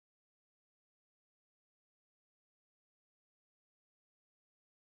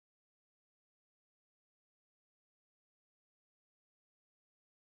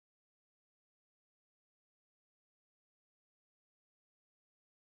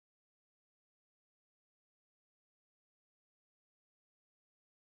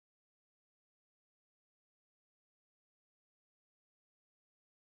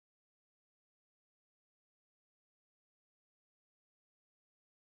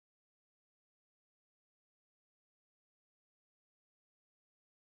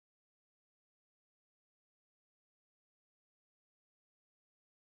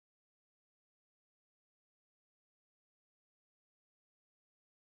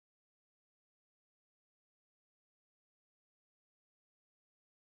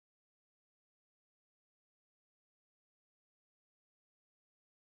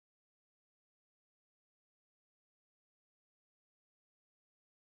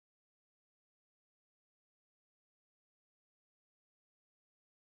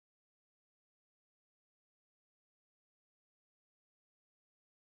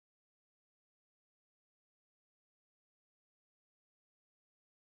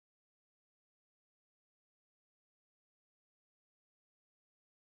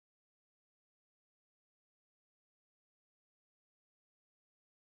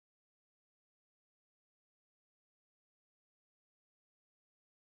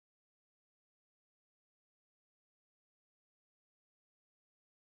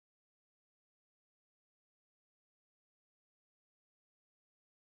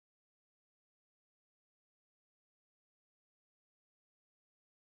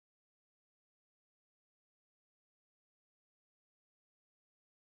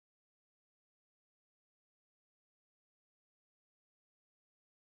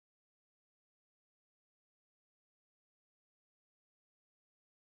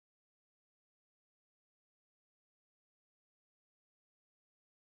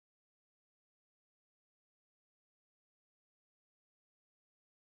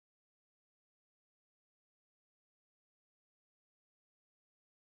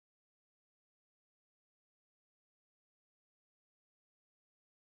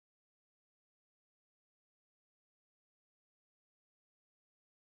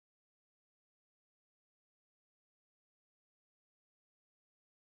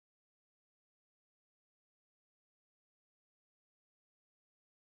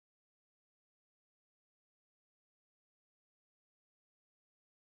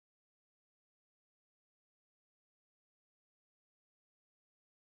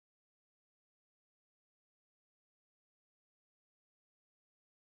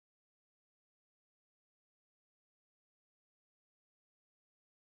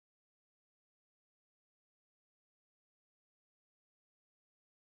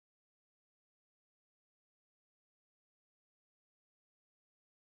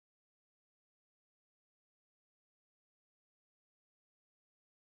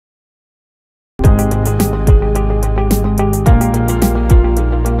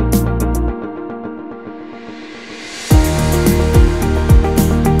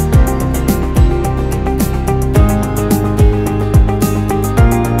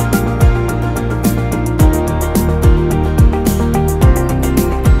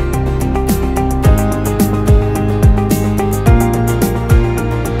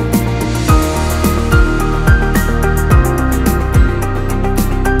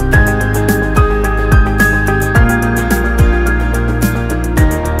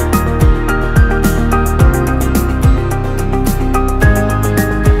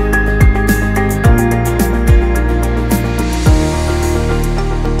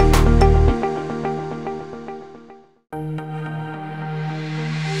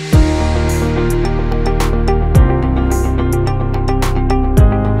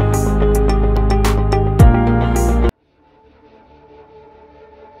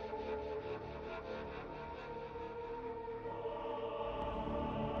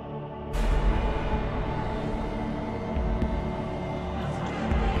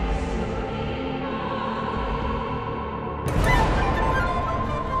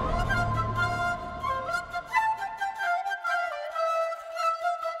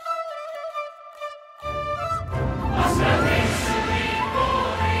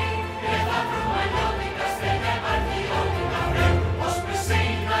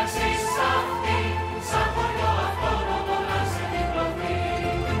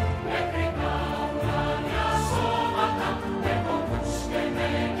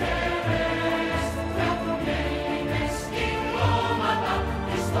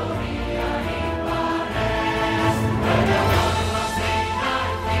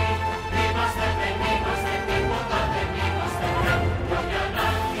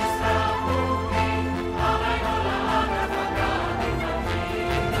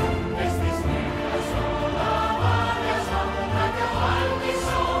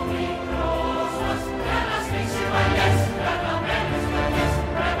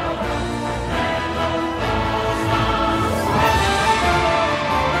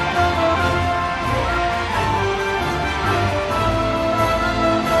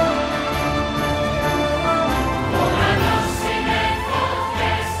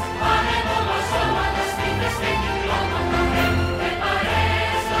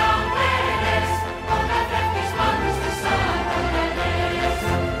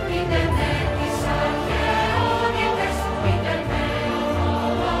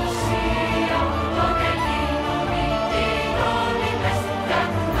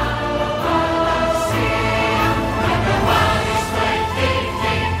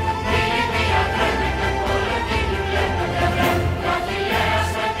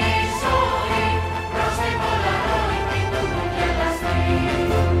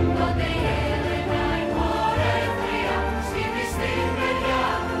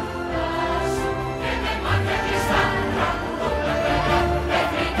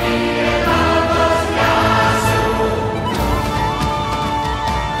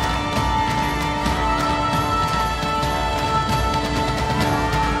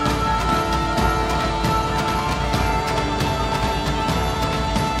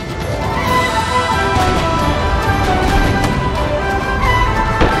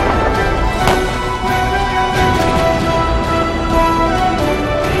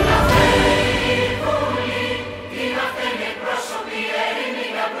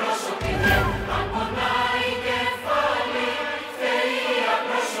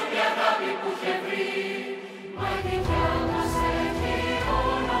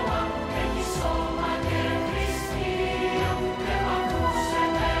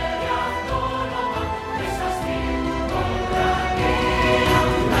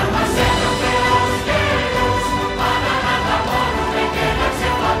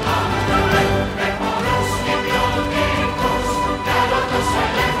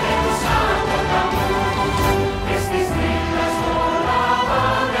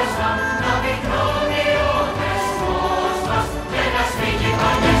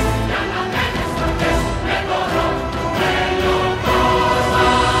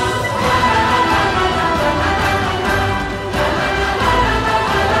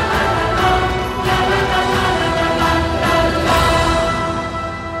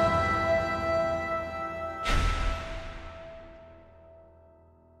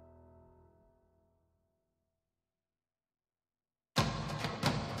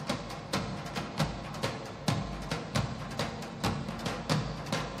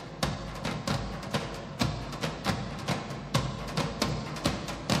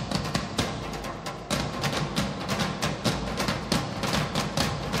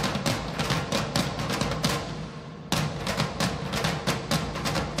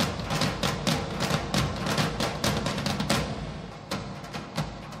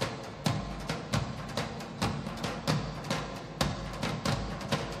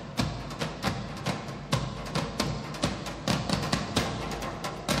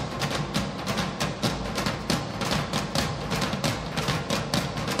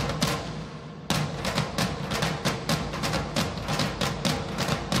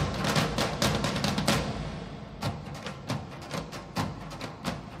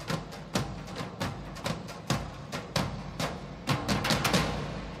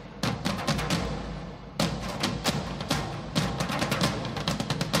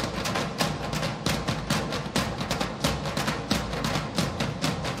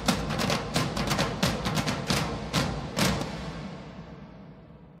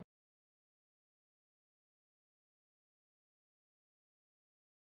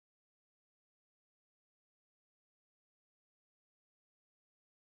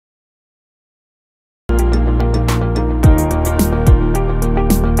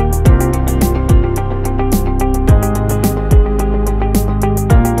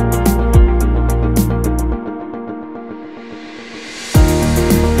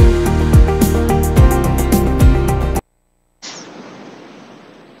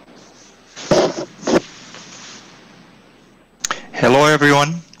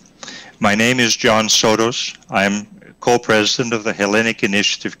everyone. My name is John Sotos. I'm co-president of the Hellenic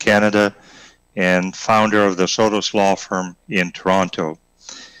Initiative Canada and founder of the Sotos Law Firm in Toronto.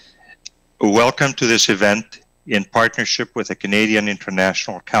 Welcome to this event in partnership with the Canadian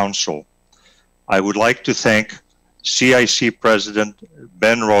International Council. I would like to thank CIC President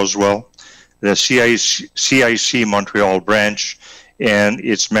Ben Roswell, the CIC Montreal branch, and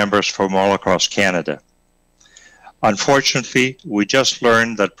its members from all across Canada. Unfortunately, we just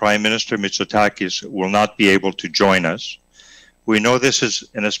learned that Prime Minister Mitsotakis will not be able to join us. We know this is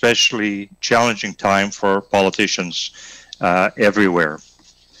an especially challenging time for politicians everywhere.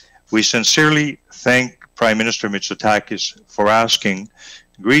 We sincerely thank Prime Minister Mitsotakis for asking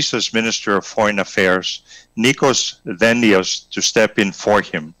Greece's Minister of Foreign Affairs, Nikos Dendias, to step in for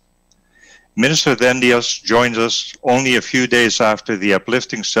him. Minister Dendias joins us only a few days after the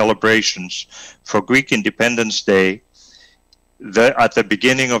uplifting celebrations for Greek Independence Day at the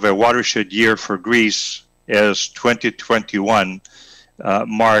beginning of a watershed year for Greece, as 2021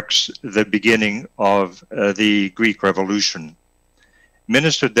 marks the beginning of the Greek Revolution.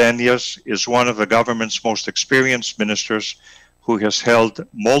 Minister Dendias is one of the government's most experienced ministers who has held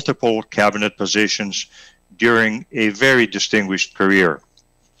multiple cabinet positions during a very distinguished career.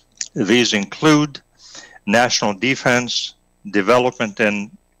 These include national defense, development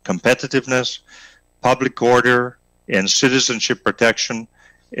and competitiveness, public order, and citizenship protection,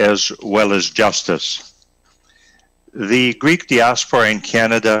 as well as justice. The Greek diaspora in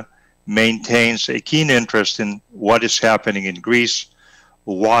Canada maintains a keen interest in what is happening in Greece,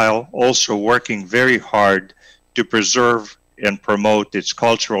 while also working very hard to preserve and promote its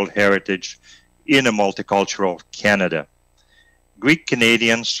cultural heritage in a multicultural Canada. Greek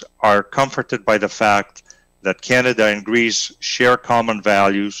Canadians are comforted by the fact that Canada and Greece share common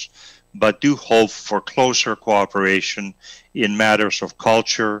values, but do hope for closer cooperation in matters of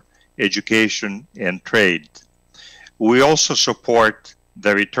culture, education, and trade. We also support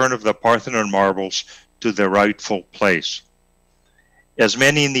the return of the Parthenon marbles to their rightful place. As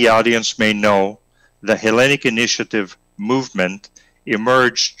many in the audience may know, the Hellenic Initiative movement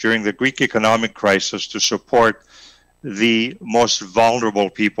emerged during the Greek economic crisis to support the most vulnerable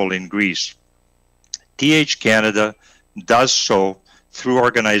people in Greece. THI-Canada does so through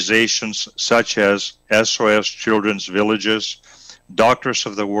organizations such as SOS Children's Villages, Doctors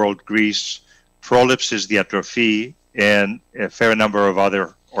of the World Greece, Prolipsis Diatrophy, and a fair number of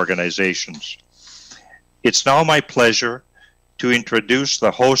other organizations. It's now my pleasure to introduce the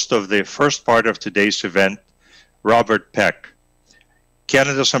host of the first part of today's event, Robert Peck,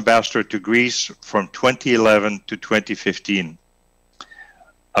 Canada's ambassador to Greece from 2011 to 2015.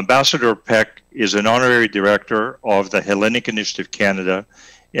 Ambassador Peck is an honorary director of the Hellenic Initiative Canada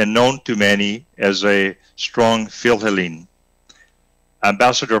and known to many as a strong Philhellene.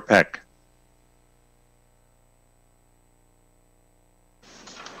 Ambassador Peck.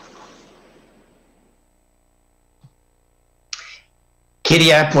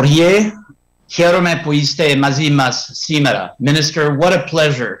 Kyria Porie, χαίρομαι που είστε μαζί μας σήμερα. Minister, what a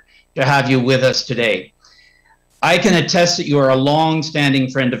pleasure to have you with us today. I can attest that you are a long-standing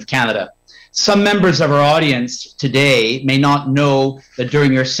friend of Canada. Some members of our audience today may not know that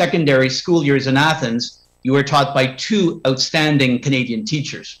during your secondary school years in Athens, you were taught by two outstanding Canadian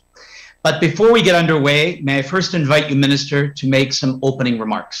teachers. But before we get underway, may I first invite you, Minister, to make some opening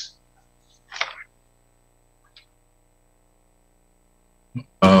remarks.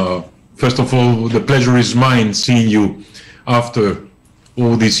 First of all, the pleasure is mine seeing you after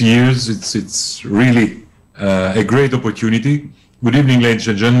all these years. It's really a great opportunity. Good evening, ladies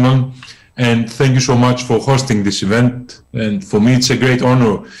and gentlemen, and thank you so much for hosting this event. And for me, it's a great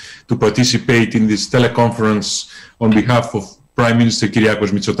honor to participate in this teleconference on behalf of Prime Minister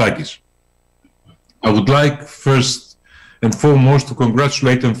Kyriakos Mitsotakis. I would like first and foremost to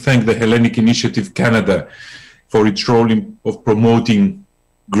congratulate and thank the Hellenic Initiative Canada for its role of promoting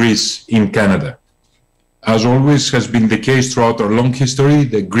Greece in Canada. As always has been the case throughout our long history,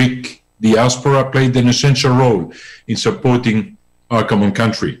 the Greek diaspora played an essential role in supporting our common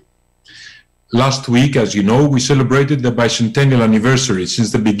country. Last week, as you know, we celebrated the bicentennial anniversary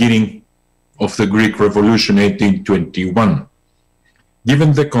since the beginning of the Greek Revolution 1821.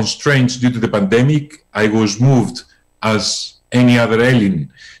 Given the constraints due to the pandemic, I was moved, as any other Hellene,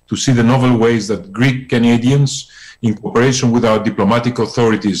 to see the novel ways that Greek Canadians, in cooperation with our diplomatic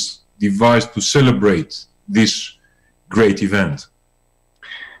authorities, devised to celebrate this great event.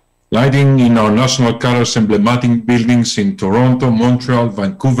 Lighting in our national colors emblematic buildings in Toronto, Montreal,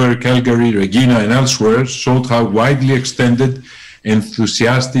 Vancouver, Calgary, Regina, and elsewhere showed how widely extended,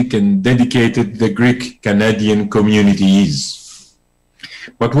 enthusiastic, and dedicated the Greek Canadian community is.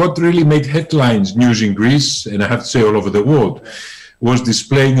 But what really made headlines news in Greece, and I have to say all over the world, was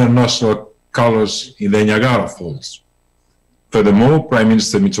displaying our national colors in the Niagara Falls. Furthermore, Prime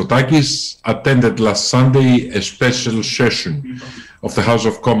Minister Mitsotakis attended last Sunday a special session of the House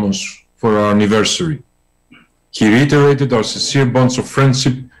of Commons for our anniversary. He reiterated our sincere bonds of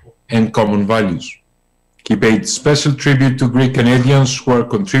friendship and common values. He paid special tribute to Greek Canadians who are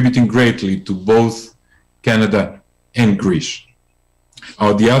contributing greatly to both Canada and Greece.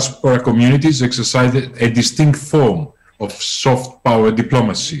 Our diaspora communities exercise a distinct form of soft power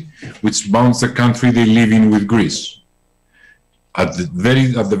diplomacy, which bounds the country they live in with Greece. At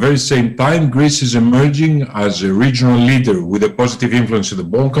the very same time, Greece is emerging as a regional leader with a positive influence in the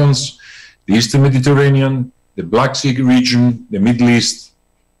Balkans, the Eastern Mediterranean, the Black Sea region, the Middle East,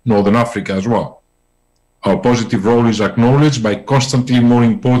 Northern Africa as well. Our positive role is acknowledged by constantly more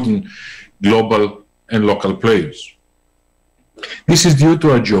important global and local players. This is due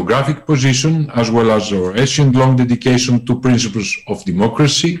to our geographic position as well as our ancient-long dedication to principles of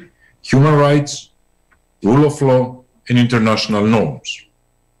democracy, human rights, rule of law, and international norms.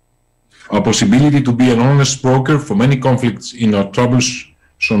 Our possibility to be an honest broker for many conflicts in our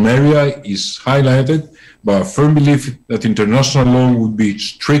troublesome area is highlighted by a firm belief that international law would be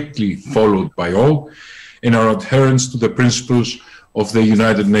strictly followed by all, and our adherence to the principles of the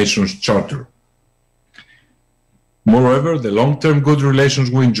United Nations Charter. Moreover, the long-term good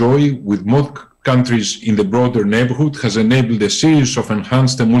relations we enjoy with most countries in the broader neighborhood has enabled a series of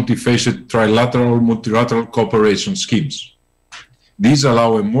enhanced and multifaceted trilateral, multilateral cooperation schemes. These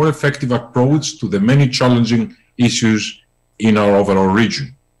allow a more effective approach to the many challenging issues in our overall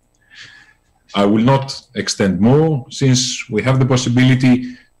region. I will not extend more since we have the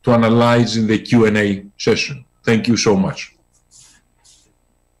possibility to analyze in the Q&A session. Thank you so much.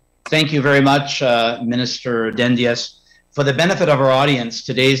 Thank you very much, Minister Dendias. For the benefit of our audience,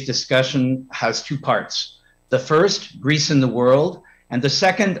 today's discussion has two parts. The first, Greece in the world, and the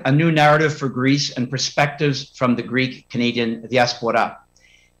second, a new narrative for Greece and perspectives from the Greek-Canadian diaspora.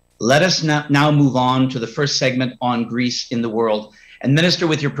 Let us now move on to the first segment on Greece in the world. And Minister,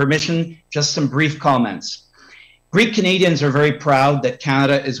 with your permission, just some brief comments. Greek Canadians are very proud that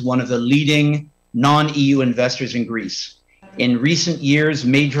Canada is one of the leading non-EU investors in Greece. In recent years,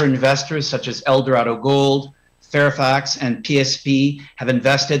 major investors such as Eldorado Gold, Fairfax, and PSP have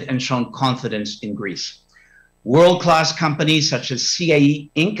invested and shown confidence in Greece. World-class companies such as CAE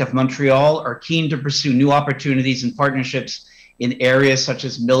Inc. of Montreal are keen to pursue new opportunities and partnerships in areas such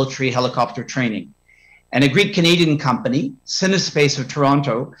as military helicopter training. And a Greek-Canadian company, Cinespace of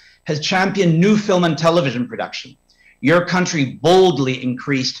Toronto, has championed new film and television production. Your country boldly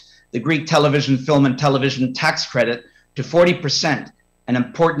increased the Greek television, film and television tax credit to 40%, an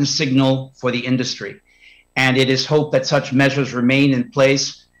important signal for the industry. And it is hoped that such measures remain in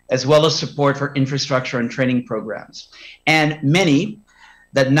place, as well as support for infrastructure and training programs. And many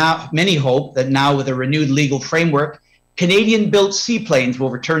hope that now with a renewed legal framework, Canadian-built seaplanes will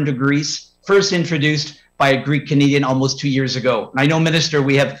return to Greece, first introduced by a Greek Canadian almost 2 years ago. And I know, Minister,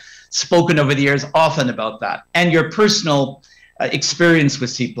 we have spoken over the years often about that and your personal experience with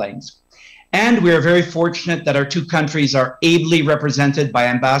seaplanes. And we are very fortunate that our two countries are ably represented by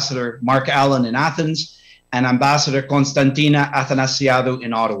Ambassador Mark Allen in Athens and Ambassador Konstantina Athanasiadou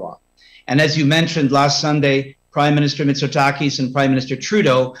in Ottawa. And as you mentioned last Sunday, Prime Minister Mitsotakis and Prime Minister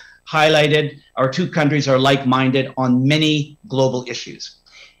Trudeau highlighted our two countries are like-minded on many global issues.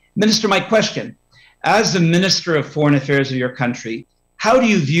 Minister, my question, as the Minister of Foreign Affairs of your country, how do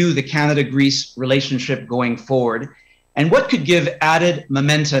you view the Canada-Greece relationship going forward? And what could give added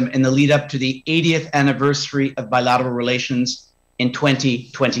momentum in the lead up to the 80th anniversary of bilateral relations in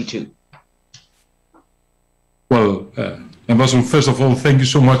 2022? Well, Ambassador, first of all, thank you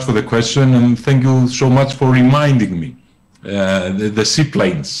so much for the question, and thank you so much for reminding me. The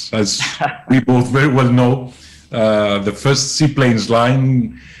seaplanes, as we both very well know, the first seaplanes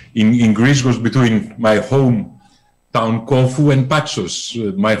line in Greece was between my hometown Corfu and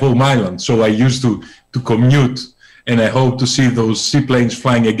Paxos, my home island. So I used to commute, and I hope to see those seaplanes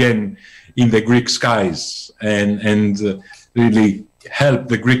flying again in the Greek skies and really help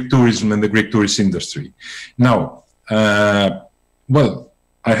the Greek tourism and the Greek tourist industry. Now, well,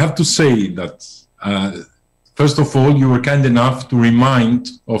 I have to say that, first of all, you were kind enough to remind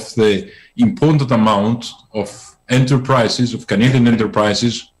of the important amount of enterprises, of Canadian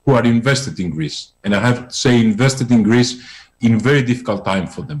enterprises who are invested in Greece. And I have to say invested in Greece in very difficult time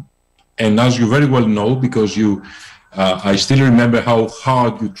for them. And as you very well know, because I still remember how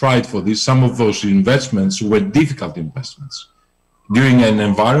hard you tried for this, some of those investments were difficult investments during an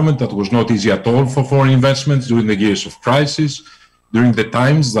environment that was not easy at all for foreign investments during the years of crisis, during the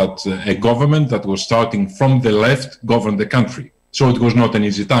times that a government that was starting from the left governed the country. So it was not an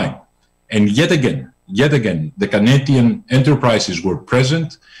easy time. And yet again, the Canadian enterprises were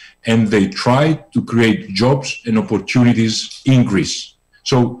present and they tried to create jobs and opportunities in Greece.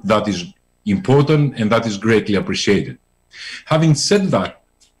 So that is important and that is greatly appreciated. Having said that,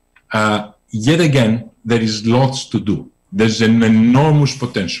 yet again, there is lots to do. There's an enormous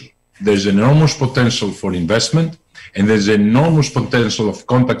potential. There's enormous potential for investment, and there's enormous potential of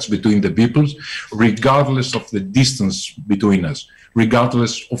contacts between the peoples, regardless of the distance between us,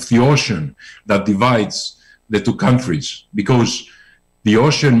 regardless of the ocean that divides the two countries, because the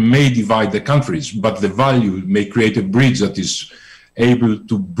ocean may divide the countries, but the value may create a bridge that is able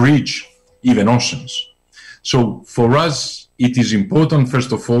to bridge even oceans. So for us, it is important,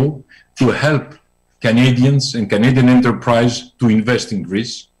 first of all, to help Canadians and Canadian enterprise to invest in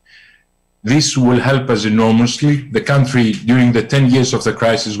Greece. This will help us enormously. The country during the 10 years of the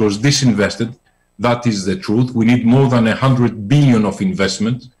crisis was disinvested. That is the truth. We need more than 100 billion of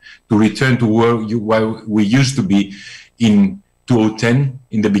investment to return to where we used to be in 2010,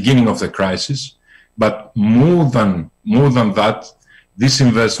 in the beginning of the crisis. But more than that, this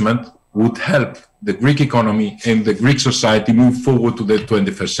investment would help the Greek economy and the Greek society move forward to the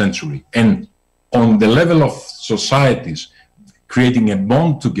 21st century. And on the level of societies, creating a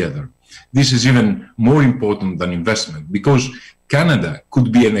bond together, this is even more important than investment, because Canada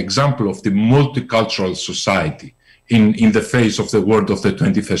could be an example of the multicultural society in the face of the world of the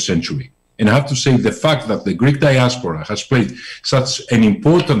 21st century. And I have to say, the fact that the Greek diaspora has played such an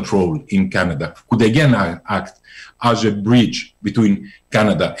important role in Canada could again act as a bridge between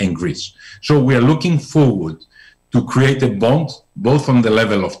Canada and Greece. So we are looking forward to create a bond, both on the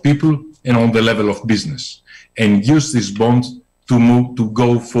level of people and on the level of business, and use this bond to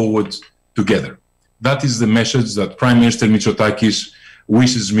go forward together. That is the message that Prime Minister Mitsotakis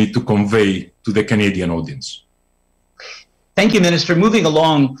wishes me to convey to the Canadian audience. Thank you, Minister. Moving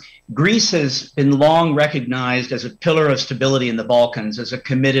along, Greece has been long recognized as a pillar of stability in the Balkans, as a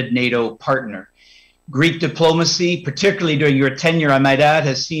committed NATO partner. Greek diplomacy, particularly during your tenure, I might add,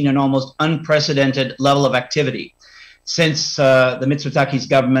 has seen an almost unprecedented level of activity since the Mitsotakis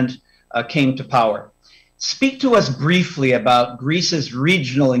government came to power. Speak to us briefly about Greece's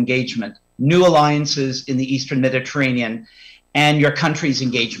regional engagement, new alliances in the Eastern Mediterranean, and your country's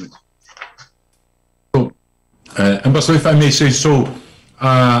engagement. So, Ambassador, if I may say so,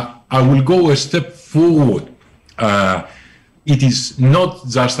 I will go a step forward. It is not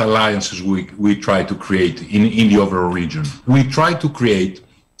just alliances we try to create in the overall region. We try to create,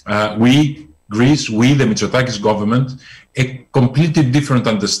 Greece, the Mitsotakis government, a completely different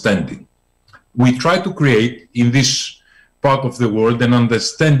understanding. We try to create in this part of the world an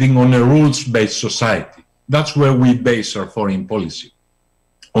understanding on a rules-based society. That's where we base our foreign policy,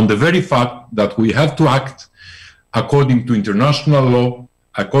 on the very fact that we have to act according to international law,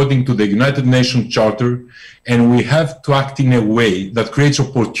 according to the United Nations Charter, and we have to act in a way that creates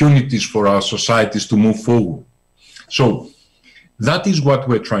opportunities for our societies to move forward. So that is what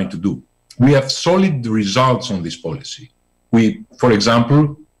we're trying to do. We have solid results on this policy. For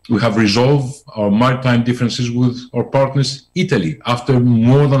example, we have resolved our maritime differences with our partners, Italy, after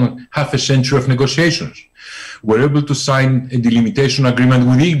more than half a century of negotiations. We're able to sign a delimitation agreement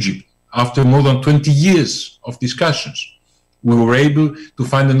with Egypt after more than 20 years of discussions. We were able to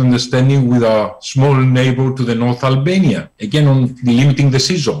find an understanding with our small neighbor to the north, Albania, again on delimiting the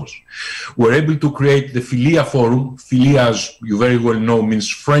sea zones. We're able to create the Philia Forum. Philia, as you very well know, means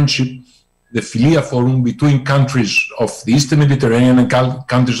friendship. The Philia Forum between countries of the Eastern Mediterranean and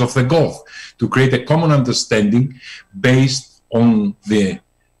countries of the Gulf, to create a common understanding based on the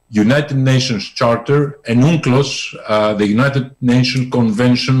United Nations Charter and UNCLOS, the United Nations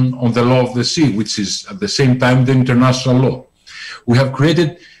Convention on the Law of the Sea, which is at the same time the international law. We have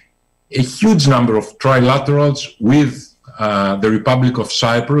created a huge number of trilaterals with the Republic of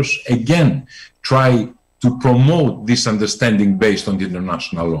Cyprus, again, try to promote this understanding based on the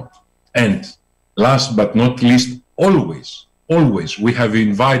international law. And last but not least, always, we have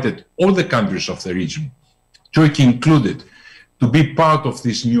invited all the countries of the region, Turkey included, to be part of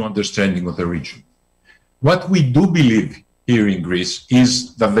this new understanding of the region. What we do believe here in Greece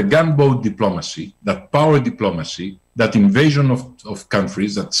is that the gunboat diplomacy, that power diplomacy, that invasion of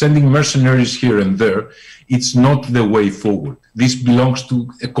countries, that sending mercenaries here and there, it's not the way forward. This belongs to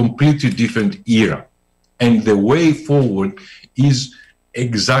a completely different era. And the way forward is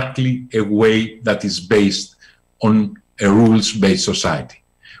exactly a way that is based on a rules-based society.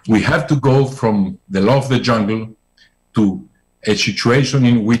 We have to go from the law of the jungle to a situation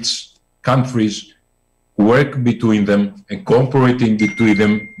in which countries work between them and cooperating between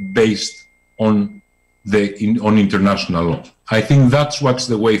them based on on international law. I think that's what's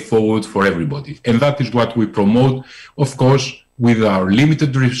the way forward for everybody. And that is what we promote, of course, with our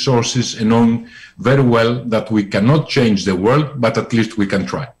limited resources and knowing very well that we cannot change the world, but at least we can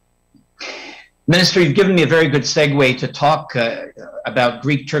try. Minister, you've given me a very good segue to talk about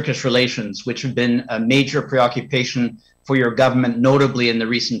Greek-Turkish relations, which have been a major preoccupation for your government, notably in the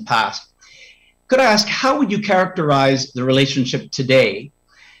recent past. Could I ask, how would you characterize the relationship today?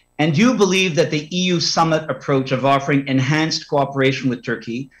 And do you believe that the EU summit approach of offering enhanced cooperation with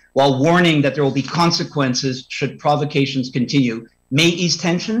Turkey, while warning that there will be consequences should provocations continue, may ease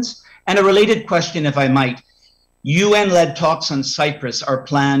tensions? And a related question, if I might, UN-led talks on Cyprus are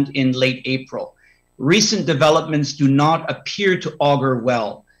planned in late April. Recent developments do not appear to augur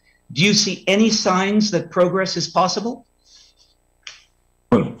well. Do you see any signs that progress is possible?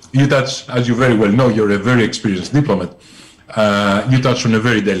 Well, you touch, as you very well know, you're a very experienced diplomat. You touch on a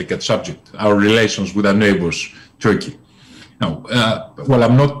very delicate subject, our relations with our neighbors, Turkey. Now, well,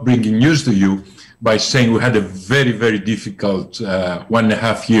 I'm not bringing news to you by saying we had a very, very difficult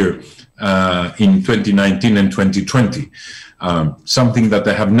 1.5 year in 2019 and 2020, something that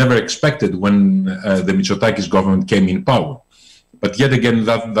I have never expected when the Mitsotakis government came in power. But yet again,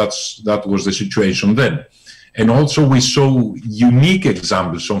 that was the situation then. And also we saw unique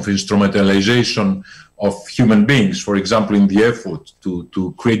examples of instrumentalization of human beings, for example, in the effort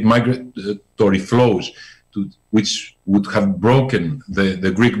to create migratory flows which would have broken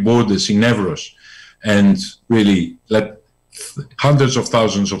the Greek borders in Evros and really let hundreds of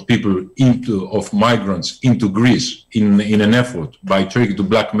thousands of people of migrants into Greece in an effort by Turkey to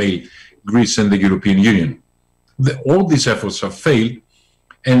blackmail Greece and the European Union. All these efforts have failed,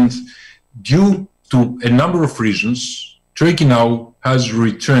 and due to a number of reasons, Turkey now has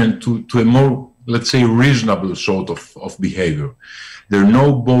returned to a more, let's say, reasonable sort of behavior. There are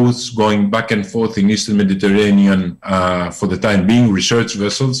no boats going back and forth in Eastern Mediterranean for the time being, research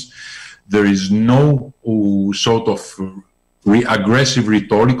vessels. There is no sort of aggressive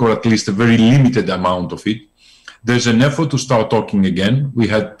rhetoric, or at least a very limited amount of it. There's an effort to start talking again. We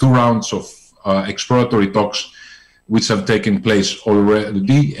had 2 rounds of exploratory talks which have taken place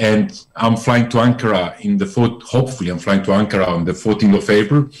already, and I'm flying to Ankara hopefully I'm flying to Ankara on the 14th of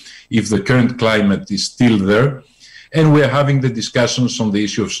April, if the current climate is still there. And we're having the discussions on the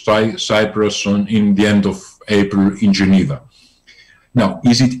issue of Cyprus in the end of April in Geneva. Now,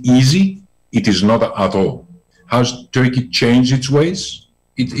 is it easy? It is not at all. Has Turkey changed its ways?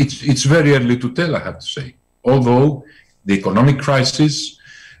 It's very early to tell, I have to say. Although the economic crisis,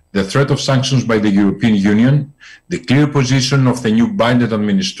 the threat of sanctions by the European Union, the clear position of the new Biden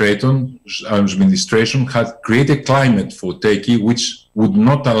administration had created a climate for Turkey which would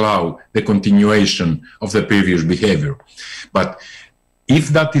not allow the continuation of the previous behavior. But if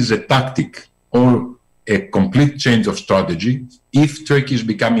that is a tactic or a complete change of strategy, if Turkey is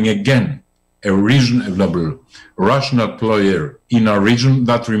becoming again a reasonable, rational player in our region,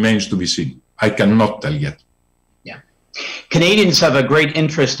 that remains to be seen. I cannot tell yet. Canadians have a great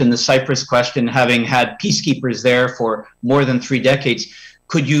interest in the Cyprus question, having had peacekeepers there for more than 3 decades.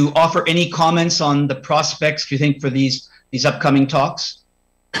 Could you offer any comments on the prospects, do you think, for these upcoming talks?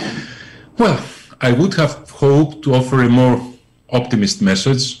 Well, I would have hoped to offer a more optimist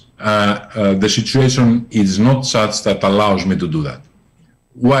message. The situation is not such that allows me to do that.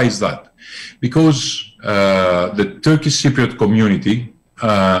 Why is that? Because the Turkish Cypriot community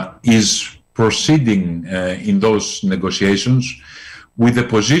is proceeding in those negotiations with a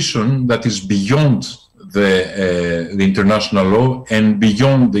position that is beyond the international law and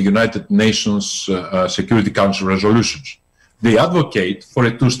beyond the United Nations Security Council resolutions. They advocate for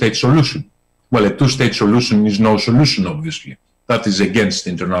a 2-state solution. Well, a 2-state solution is no solution, obviously. That is against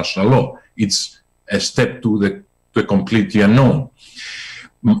international law. It's a step to the completely unknown.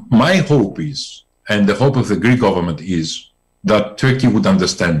 My hope is, and the hope of the Greek government is, that Turkey would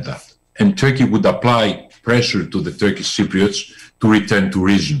understand that. And Turkey would apply pressure to the Turkish Cypriots to return to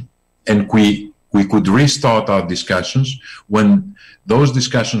reason. And we could restart our discussions when those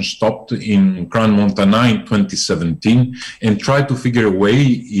discussions stopped in Crown Montana in 2017 and try to figure a way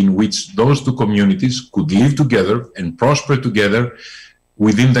in which those 2 communities could live together and prosper together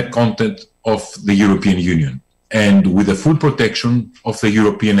within the context of the European Union and with the full protection of the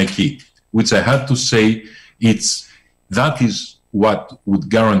European acquis, which I have to say that is what would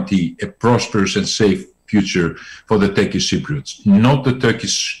guarantee a prosperous and safe future for the Turkish Cypriots, not the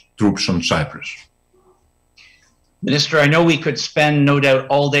Turkish troops on Cyprus. Minister, I know we could spend, no doubt,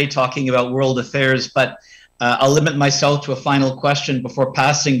 all day talking about world affairs, but I'll limit myself to a final question before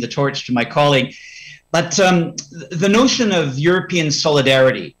passing the torch to my colleague. But the notion of European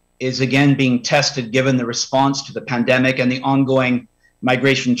solidarity is again being tested given the response to the pandemic and the ongoing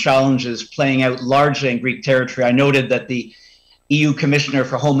migration challenges playing out largely in Greek territory. I noted that the EU Commissioner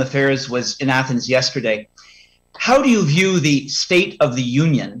for Home Affairs was in Athens yesterday. How do you view the state of the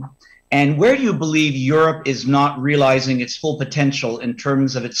Union, and where do you believe Europe is not realizing its full potential in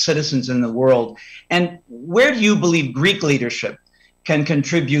terms of its citizens in the world? And where do you believe Greek leadership can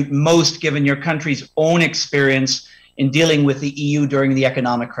contribute most given your country's own experience in dealing with the EU during the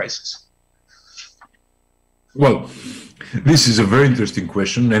economic crisis? Well, this is a very interesting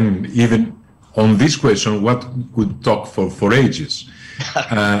question, and even on this question, what could talk for ages.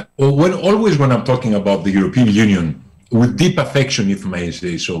 Always when I'm talking about the European Union, with deep affection, if I may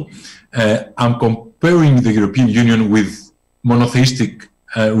say so, I'm comparing the European Union with monotheistic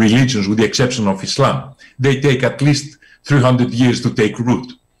religions, with the exception of Islam. They take at least 300 years to take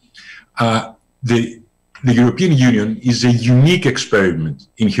root. The European Union is a unique experiment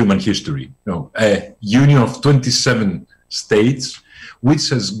in human history. A union of 27 states, which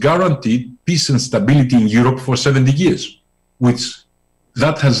has guaranteed peace and stability in Europe for 70 years, which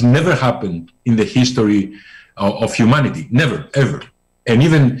that has never happened in the history of humanity, never, ever. And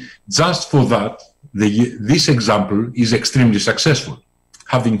even just for that, this example is extremely successful.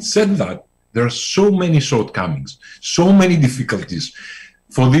 Having said that, there are so many shortcomings, so many difficulties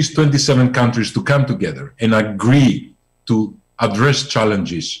for these 27 countries to come together and agree to address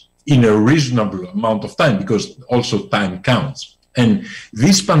challenges in a reasonable amount of time, because also time counts. And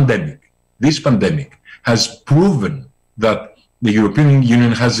this pandemic has proven that the European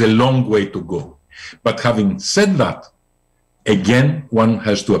Union has a long way to go. But having said that, again, one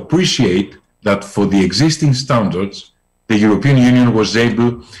has to appreciate that for the existing standards, the European Union was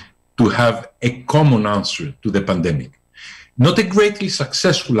able to have a common answer to the pandemic. Not a greatly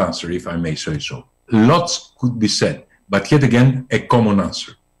successful answer, if I may say so. Lots could be said, but yet again, a common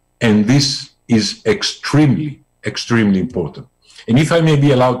answer. And this is extremely, extremely important. And if I may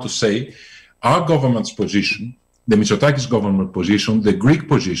be allowed to say, our government's position, the Mitsotakis government position, the Greek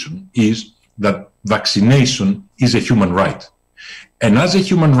position is that vaccination is a human right. And as a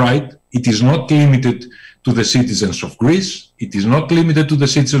human right, it is not limited to the citizens of Greece. It is not limited to the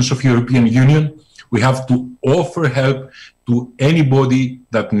citizens of European Union. We have to offer help to anybody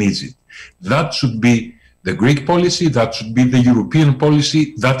that needs it. That should be the Greek policy. That should be the European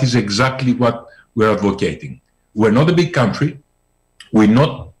policy. That is exactly what we're advocating. We're not a big country. We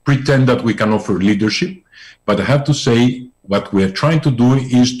not pretend that we can offer leadership, but I have to say what we're trying to do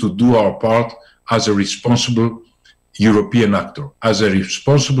is to do our part as a responsible European actor, as a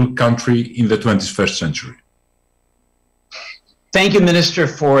responsible country in the 21st century. Thank you, Minister,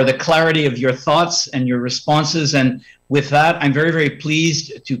 for the clarity of your thoughts and your responses. And with that, I'm very, very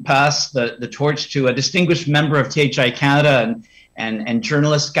pleased to pass the torch to a distinguished member of THI-Canada and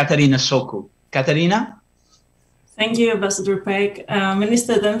journalist, Katerina Sokou. Katerina? Thank you, Ambassador Peck.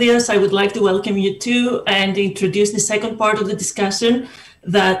 Minister Dendias, I would like to welcome you too and introduce the second part of the discussion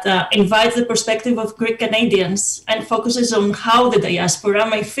that invites the perspective of Greek Canadians and focuses on how the diaspora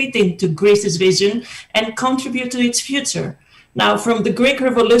may fit into Greece's vision and contribute to its future. Now, from the Greek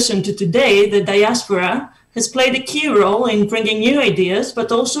Revolution to today, the diaspora has played a key role in bringing new ideas,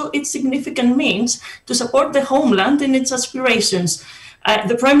 but also its significant means to support the homeland in its aspirations.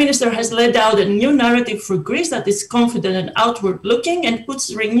 The Prime Minister has laid out a new narrative for Greece that is confident and outward-looking and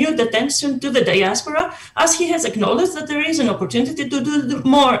puts renewed attention to the diaspora, as he has acknowledged that there is an opportunity to do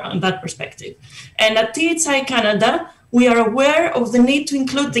more on that perspective. And at THI-Canada, we are aware of the need to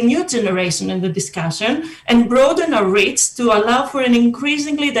include the new generation in the discussion and broaden our reach to allow for an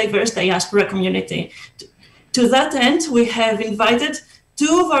increasingly diverse diaspora community. To that end, we have invited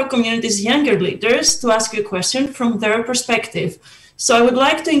two of our community's younger leaders to ask you a question from their perspective. So I would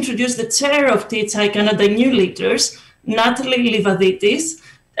like to introduce the chair of THI-Canada New Leaders, Natalie Livaditis,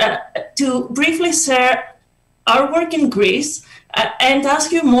 to briefly share our work in Greece and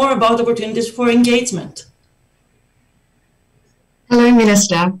ask you more about opportunities for engagement. Hello,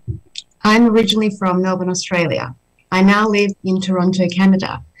 Minister. I'm originally from Melbourne, Australia. I now live in Toronto,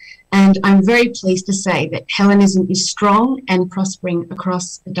 Canada, and I'm very pleased to say that Hellenism is strong and prospering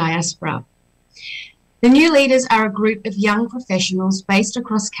across the diaspora. The New Leaders are a group of young professionals based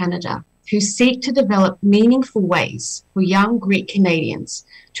across Canada who seek to develop meaningful ways for young Greek Canadians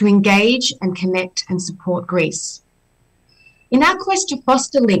to engage and connect and support Greece. In our quest to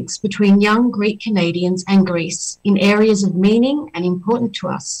foster links between young Greek Canadians and Greece in areas of meaning and important to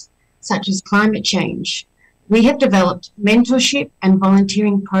us, such as climate change, we have developed mentorship and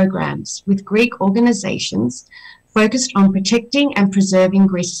volunteering programs with Greek organizations focused on protecting and preserving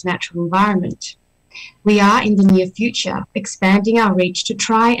Greece's natural environment. We are, in the near future, expanding our reach to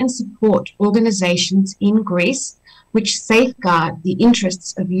try and support organisations in Greece which safeguard the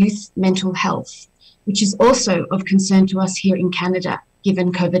interests of youth mental health, which is also of concern to us here in Canada,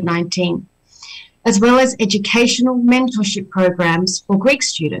 given COVID-19, as well as educational mentorship programs for Greek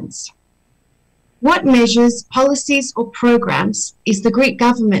students. What measures, policies or programs is the Greek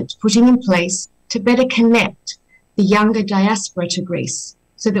government putting in place to better connect the younger diaspora to Greece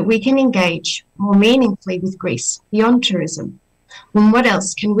so that we can engage more meaningfully with Greece beyond tourism? And what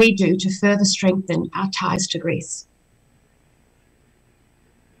else can we do to further strengthen our ties to Greece?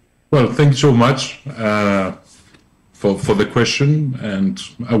 Well, thank you so much for the question, and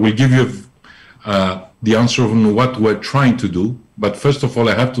I will give you the answer on what we're trying to do. But first of all,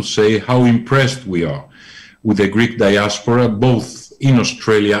 I have to say how impressed we are with the Greek diaspora, both in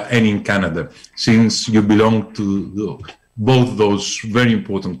Australia and in Canada, since you belong to both those very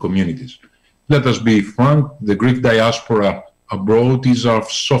important communities. Let us be frank, the Greek diaspora abroad is our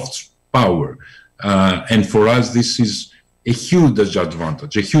soft power. And for us, this is a huge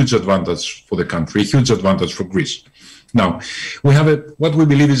advantage for the country, a huge advantage for Greece. Now, we have what we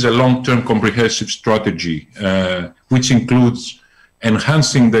believe is a long-term comprehensive strategy, which includes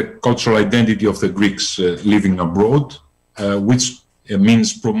enhancing the cultural identity of the Greeks living abroad, which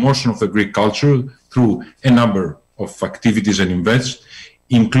means promotion of the Greek culture through a number of activities and events,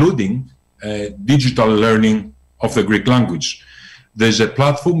 including digital learning of the Greek language. There's a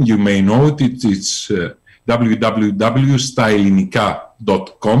platform, you may know it, it's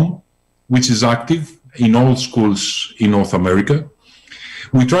www.stylinica.com, which is active in all schools in North America.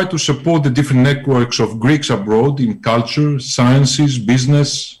 We try to support the different networks of Greeks abroad in culture, sciences,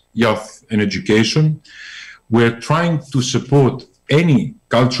 business, youth, and education. We're trying to support any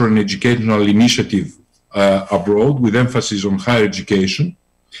cultural and educational initiative abroad with emphasis on higher education.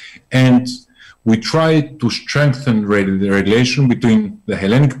 And we try to strengthen the relation between the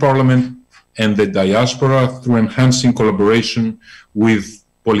Hellenic Parliament and the diaspora through enhancing collaboration with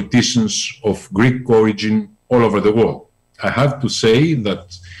politicians of Greek origin all over the world. I have to say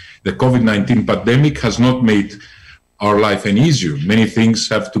that the COVID-19 pandemic has not made our life any easier. Many things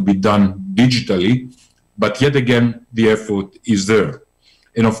have to be done digitally, but yet again, the effort is there.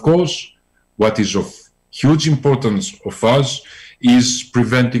 And of course, what is of huge importance of us is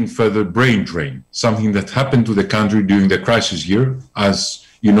preventing further brain drain, something that happened to the country during the crisis year. As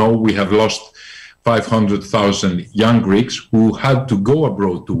you know, we have lost 500,000 young Greeks who had to go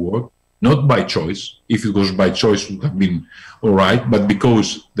abroad to work, not by choice. If it was by choice, it would have been all right, but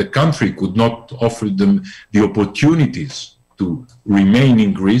because the country could not offer them the opportunities to remain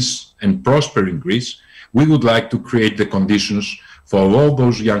in Greece and prosper in Greece, we would like to create the conditions for all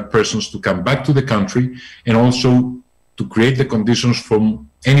those young persons to come back to the country, and also to create the conditions from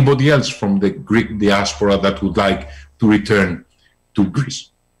anybody else from the Greek diaspora that would like to return to Greece.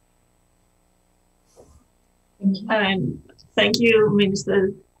 Thank you,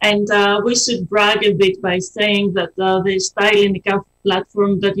 Minister. And we should brag a bit by saying that the Stylinica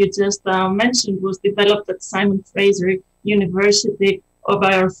platform that you just mentioned was developed at Simon Fraser University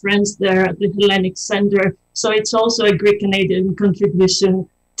by our friends there at the Hellenic Center. So it's also a Greek-Canadian contribution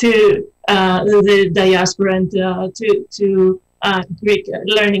to the diaspora and to Greek,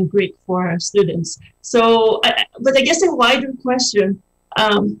 learning Greek for our students. So, but I guess a wider question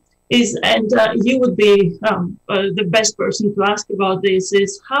is, and you would be the best person to ask about this,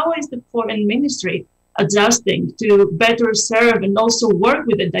 is how is the foreign ministry adjusting to better serve and also work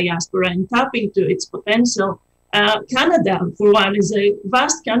with the diaspora and tap into its potential? Canada, for one, is a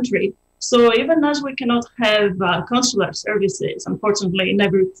vast country. So even as we cannot have consular services, unfortunately, in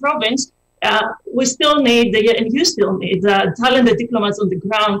every province, we still need, and you still need, talented diplomats on the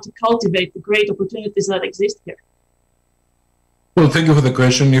ground to cultivate the great opportunities that exist here. Well, thank you for the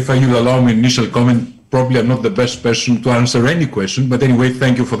question. If you'll allow me initial comment, probably I'm not the best person to answer any question, but anyway,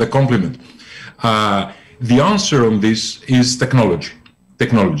 thank you for the compliment. The answer on this is technology,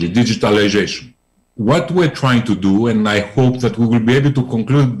 digitalization. What we're trying to do, and I hope that we will be able to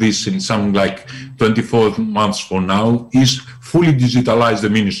conclude this in something like 24 months from now, is fully digitalize the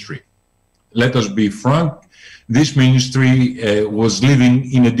ministry. Let us be frank, this ministry was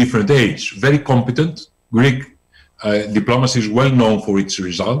living in a different age, very competent. Greek diplomacy is well known for its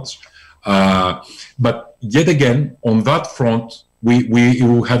results. But yet again, on that front, we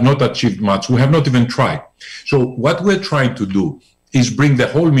have not achieved much. We have not even tried. So what we're trying to do is bring the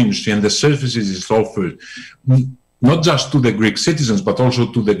whole ministry and the services it's offered, not just to the Greek citizens, but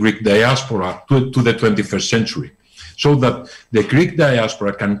also to the Greek diaspora, to the 21st century, so that the Greek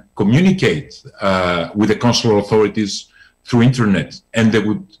diaspora can communicate with the consular authorities through internet, and they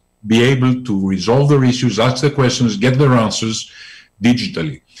would be able to resolve their issues, ask the questions, get their answers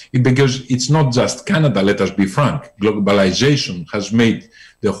digitally. Because it's not just Canada, let us be frank. Globalization has made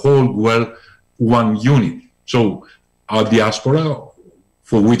the whole world one unit. So our diaspora,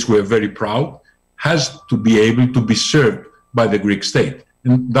 for which we're very proud, has to be able to be served by the Greek state.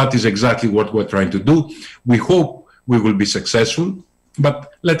 And that is exactly what we're trying to do. We hope we will be successful,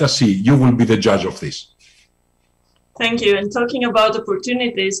 but let us see. You will be the judge of this. Thank you. And talking about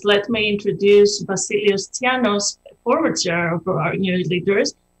opportunities, let me introduce Vasilios Tsianos, former chair of our new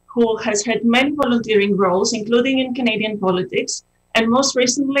leaders, who has had many volunteering roles, including in Canadian politics, and most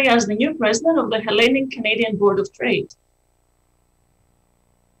recently as the new president of the Hellenic Canadian Board of Trade.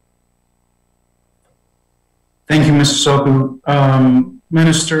 Thank you, Mr. Soku.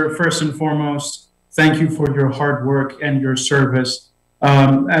 Minister, first and foremost, thank you for your hard work and your service.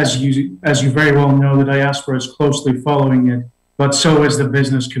 As you very well know, the diaspora is closely following it, but so is the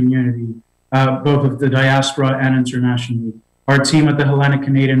business community, both of the diaspora and internationally. Our team at the Hellenic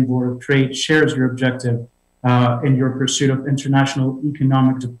Canadian Board of Trade shares your objective in your pursuit of international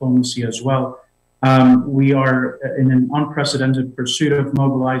economic diplomacy as well. We are in an unprecedented pursuit of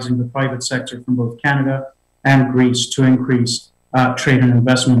mobilizing the private sector from both Canada and Greece to increase trade and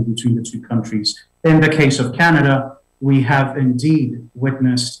investment between the two countries. In the case of Canada, we have indeed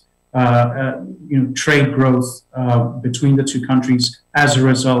witnessed trade growth between the two countries as a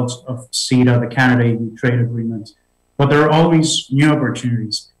result of CETA, the Canada-EU trade agreement. But there are always new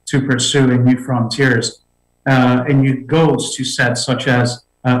opportunities to pursue and new frontiers and new goals to set, such as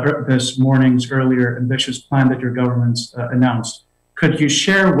this morning's earlier ambitious plan that your government announced. Could you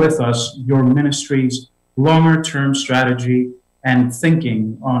share with us your ministry's longer-term strategy and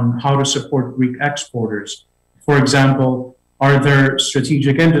thinking on how to support Greek exporters? For example, are there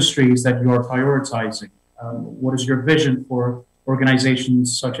strategic industries that you are prioritizing? What is your vision for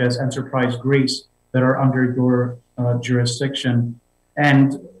organizations such as Enterprise Greece that are under your jurisdiction?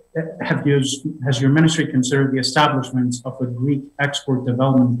 And has your ministry considered the establishment of a Greek Export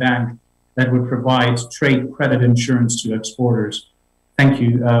Development Bank that would provide trade credit insurance to exporters? Thank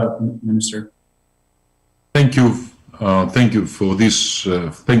you, Minister. Thank you. Thank you for this.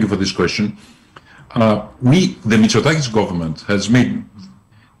 Thank you for this question. The Mitsotakis government has made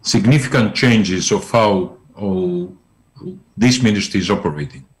significant changes of how this ministry is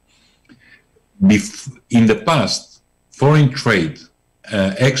operating. In the past, foreign trade,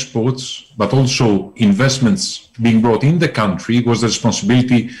 exports, but also investments being brought in the country was the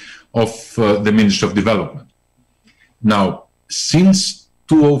responsibility of the Ministry of Development. Now, since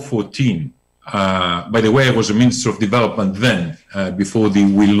 2014, by the way, I was a Minister of Development then, before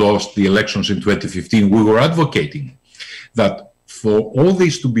we lost the elections in 2015. We were advocating that for all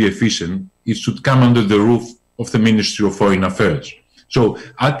this to be efficient, it should come under the roof of the Ministry of Foreign Affairs. So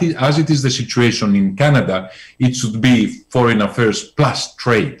as it is the situation in Canada, it should be foreign affairs plus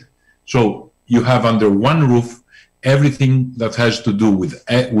trade. So you have under one roof everything that has to do with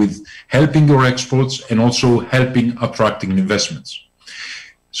helping your exports and also helping attracting investments.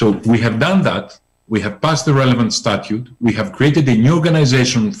 So we have done that. We have passed the relevant statute. We have created a new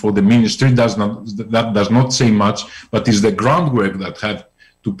organization for the ministry. That does not say much, but is the groundwork that have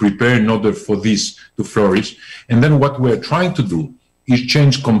to prepare in order for this to flourish. And then what we're trying to do is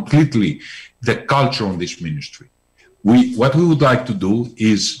change completely the culture on this ministry. What we would like to do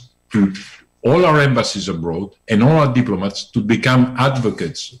is to all our embassies abroad and all our diplomats to become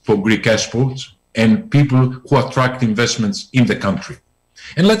advocates for Greek exports and people who attract investments in the country.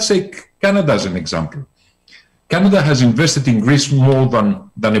 And let's take Canada as an example. Canada has invested in Greece more than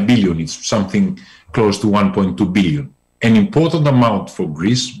 $1 billion. It's something close to 1.2 billion. An important amount for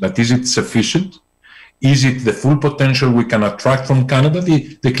Greece, but is it sufficient? Is it the full potential we can attract from Canada?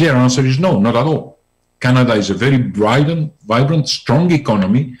 The clear answer is no, not at all. Canada is a very vibrant, strong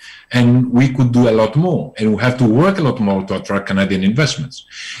economy, and we could do a lot more. And we have to work a lot more to attract Canadian investments.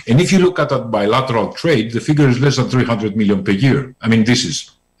 And if you look at that bilateral trade, the figure is less than 300 million per year. I mean, this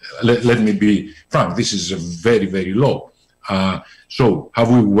is, let me be frank, this is very, very low. So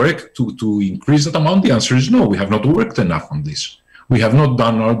have we worked to increase that amount? The answer is no, we have not worked enough on this. We have not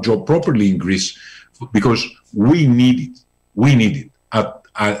done our job properly in Greece because we need it. We need it.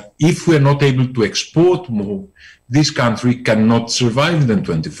 If we're not able to export more, this country cannot survive in the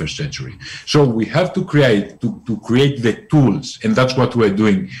 21st century. So we have to create the tools, and that's what we're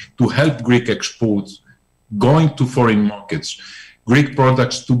doing, to help Greek exports going to foreign markets, Greek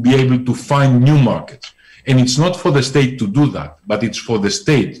products to be able to find new markets. And it's not for the state to do that, but it's for the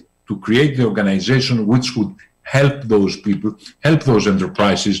state to create the organization which would help those people, help those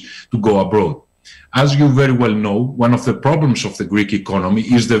enterprises to go abroad. As you very well know, one of the problems of the Greek economy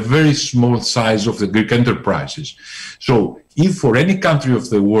is the very small size of the Greek enterprises. So if for any country of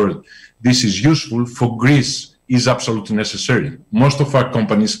the world this is useful, for Greece is absolutely necessary. Most of our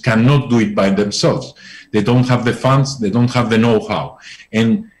companies cannot do it by themselves. They don't have the funds, they don't have the know-how.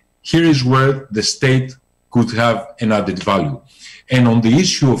 And here is where the state could have an added value. And on the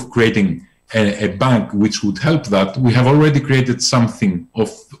issue of creating a bank which would help that, we have already created something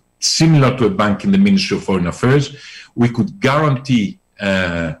similar to a bank in the Ministry of Foreign Affairs. We could guarantee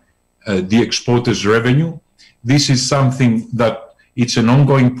the exporters' revenue. This is something that it's an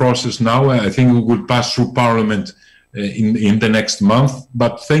ongoing process now. I think we will pass through Parliament in the next month.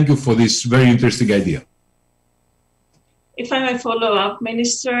 But thank you for this very interesting idea. If I may follow up,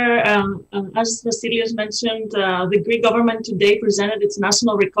 Minister, as Vasilios mentioned, the Greek government today presented its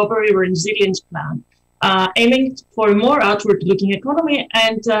National Recovery and Resilience Plan, aiming for a more outward-looking economy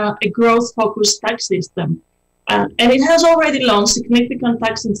and a growth-focused tax system. And it has already launched significant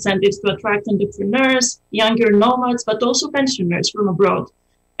tax incentives to attract entrepreneurs, younger nomads, but also pensioners from abroad.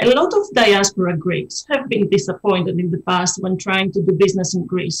 A lot of diaspora Greeks have been disappointed in the past when trying to do business in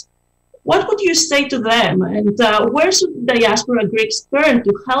Greece. What would you say to them, and where should diaspora Greeks turn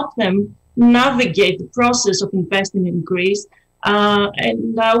to help them navigate the process of investing in Greece?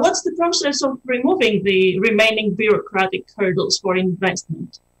 And what's the process of removing the remaining bureaucratic hurdles for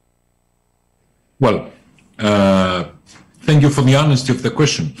investment? Well, thank you for the honesty of the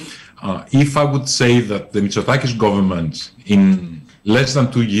question. If I would say that the Mitsotakis government in less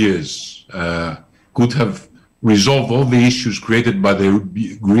than 2 years could have resolved all the issues created by the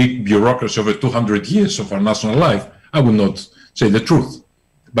Greek bureaucracy over 200 years of our national life, I would not say the truth.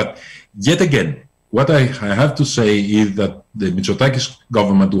 But yet again, what I have to say is that the Mitsotakis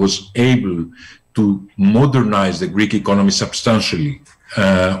government was able to modernize the Greek economy substantially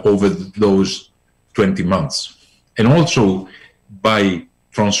over those 20 months. And also by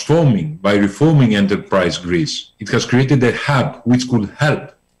reforming Enterprise Greece, it has created a hub which could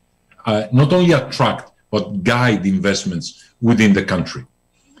help not only attract but guide investments within the country.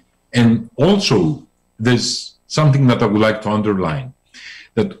 And also, there's something that I would like to underline,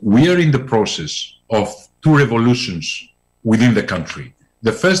 that we are in the process of 2 revolutions within the country.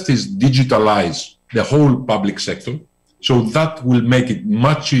 The first is digitalize the whole public sector, so that will make it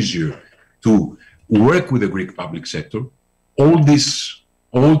much easier to work with the Greek public sector. All this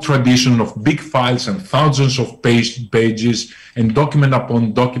old tradition of big files and thousands of pages and document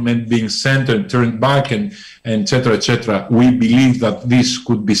upon document being sent and turned back and et cetera, we believe that this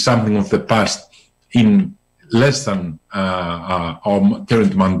could be something of the past in less than our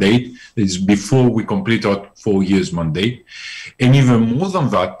current mandate. It's before we complete our 4 years mandate. And even more than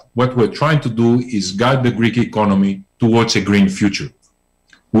that, what we're trying to do is guide the Greek economy towards a green future,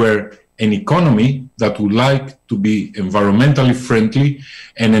 where an economy that would like to be environmentally friendly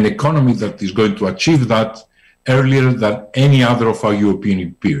and an economy that is going to achieve that earlier than any other of our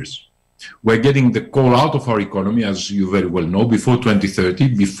European peers. We're getting the coal out of our economy, as you very well know, before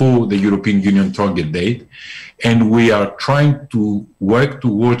 2030, before the European Union target date, and we are trying to work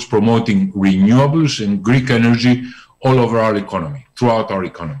towards promoting renewables and Greek energy all over our economy, throughout our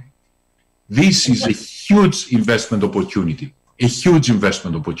economy. This is a huge investment opportunity. A huge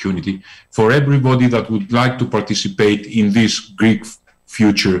investment opportunity for everybody that would like to participate in this Greek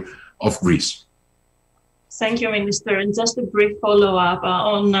future of Greece. Thank you, Minister. And just a brief follow-up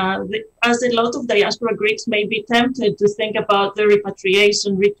on, as a lot of diaspora Greeks may be tempted to think about the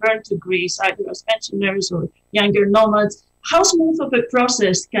repatriation, return to Greece, either as pensioners or younger nomads, how smooth of a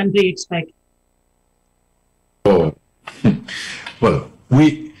process can they expect? Oh, well,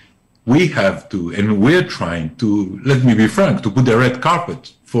 we have to, and we're trying to, let me be frank, to put the red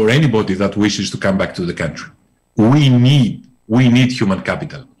carpet for anybody that wishes to come back to the country. We need human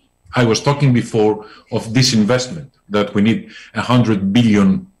capital. I was talking before of disinvestment, that we need 100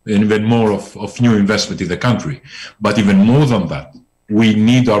 billion and even more of new investment in the country. But even more than that, we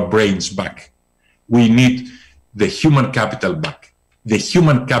need our brains back. We need the human capital back. The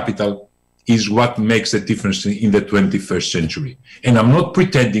human capital is what makes the difference in the 21st century. And I'm not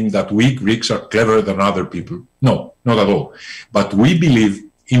pretending that we Greeks are cleverer than other people. No, not at all. But we believe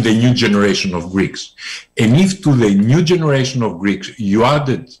in the new generation of Greeks. And if to the new generation of Greeks you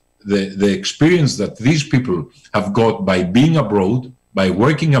added the experience that these people have got by being abroad, by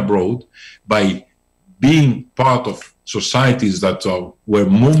working abroad, by being part of societies that were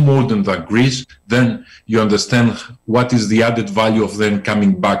more modern than Greece, then you understand what is the added value of them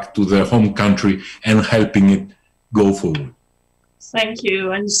coming back to their home country and helping it go forward. Thank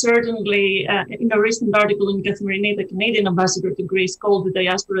you. And certainly, in a recent article in Katharina, the Canadian ambassador to Greece called the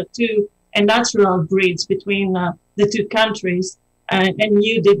diaspora to a natural bridge between the two countries. And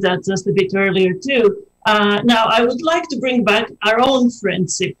you did that just a bit earlier too. Now, I would like to bring back our own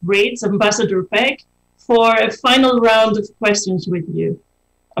friendship bridge, Ambassador Peck, for a final round of questions with you.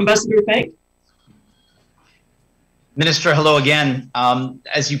 Ambassador Peck? Minister, hello again.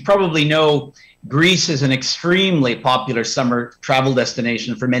 As you probably know, Greece is an extremely popular summer travel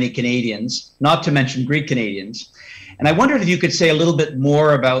destination for many Canadians, not to mention Greek Canadians. And I wondered if you could say a little bit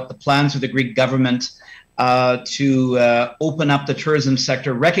more about the plans of the Greek government to open up the tourism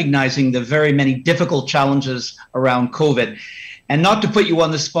sector, recognizing the very many difficult challenges around COVID. And not to put you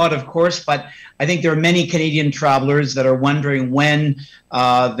on the spot, of course, but I think there are many Canadian travelers that are wondering when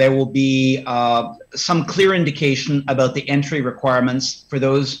there will be some clear indication about the entry requirements for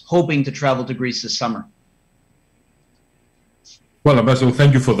those hoping to travel to Greece this summer. Well, Ambassador,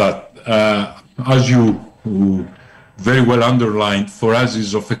 thank you for that. As you very well underlined, for us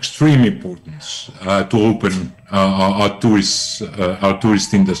is of extreme importance to open our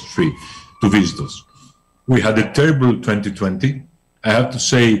tourist industry to visitors. We had a terrible 2020. I have to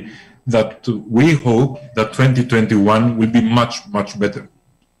say that we hope that 2021 will be much, much better.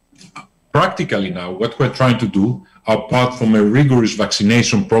 Practically now, what we're trying to do, apart from a rigorous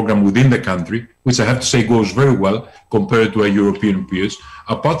vaccination program within the country, which I have to say goes very well compared to our European peers,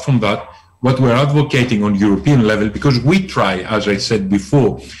 apart from that, what we're advocating on European level, because we try, as I said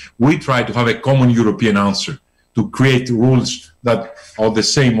before, we try to have a common European answer to create rules that are the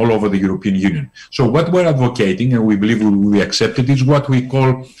same all over the European Union. So what we're advocating, and we believe will be accepted, is what we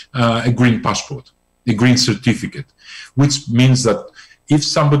call a green passport, a green certificate, which means that if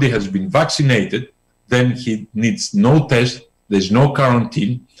somebody has been vaccinated, then he needs no test, there's no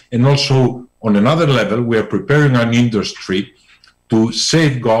quarantine, and also on another level, we are preparing an industry to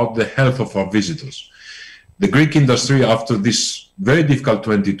safeguard the health of our visitors. The Greek industry, after this very difficult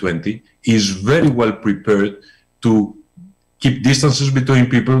 2020, is very well prepared to keep distances between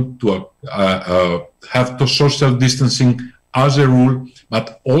people, to have social distancing as a rule,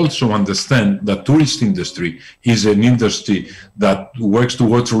 but also understand that tourist industry is an industry that works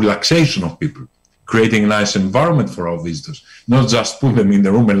towards relaxation of people, creating a nice environment for our visitors, not just put them in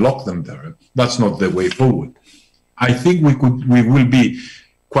the room and lock them there. That's not the way forward. I think we will be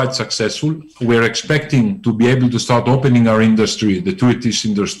quite successful. We're expecting to be able to start opening our industry, the tourist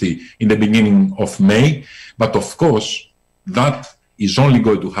industry, in the beginning of May. But of course, that is only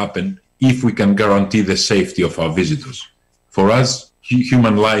going to happen if we can guarantee the safety of our visitors. For us,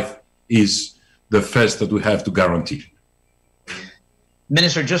 human life is the first that we have to guarantee.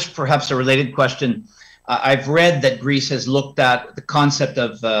 Minister, just perhaps a related question. I've read that Greece has looked at the concept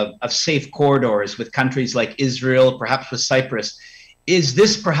of safe corridors with countries like Israel, perhaps with Cyprus. Is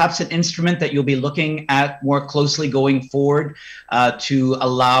this perhaps an instrument that you'll be looking at more closely going forward to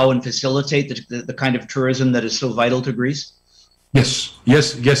allow and facilitate the kind of tourism that is so vital to Greece? Yes,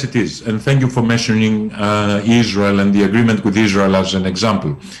 it is. And thank you for mentioning Israel and the agreement with Israel as an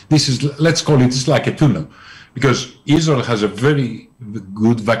example. This is, let's call it, it's like a tunnel, because Israel has a very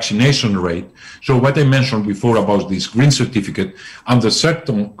good vaccination rate. So what I mentioned before about this green certificate, under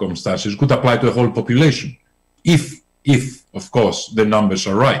certain circumstances, could apply to a whole population, if of course the numbers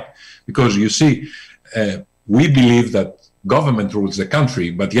are right. Because you see, we believe that government rules the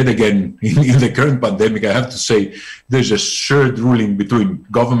country, but yet again, in the current pandemic, I have to say, there's a shared ruling between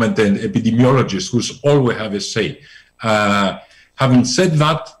government and epidemiologists who always have a say. Having said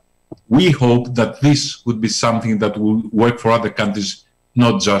that, we hope that this would be something that will work for other countries,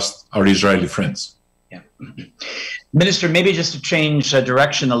 not just our Israeli friends. Yeah. Minister, maybe just to change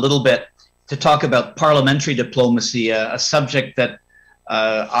direction a little bit, to talk about parliamentary diplomacy, a subject that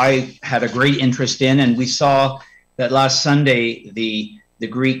I had a great interest in, and we saw that last Sunday, the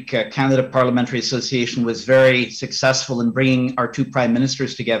Greek Canada Parliamentary Association was very successful in bringing our two prime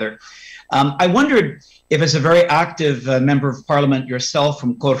ministers together. I wondered if, as a very active member of parliament yourself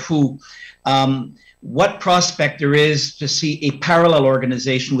from Corfu, what prospect there is to see a parallel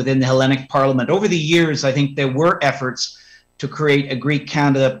organization within the Hellenic Parliament. Over the years, I think there were efforts to create a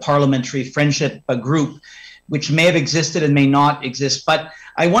Greek-Canada parliamentary friendship group, which may have existed and may not exist. But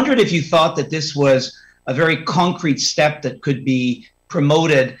I wondered if you thought that this was a very concrete step that could be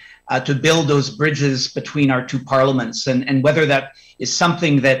promoted to build those bridges between our two parliaments, and whether that is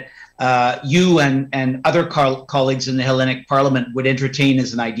something that you and other colleagues in the Hellenic Parliament would entertain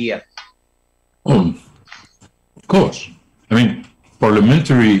as an idea. Oh, of course. I mean,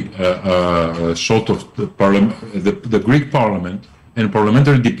 parliamentary sort of the Greek Parliament and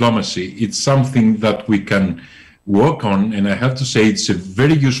parliamentary diplomacy, it's something that we can work on, and I have to say it's a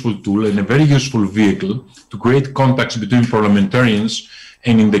very useful tool and a very useful vehicle to create contacts between parliamentarians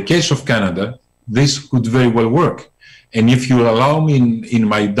And in the case of Canada, this could very well work. And if you allow me in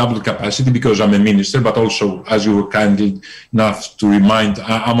my double capacity, because I'm a minister, but also, as you were kind enough to remind,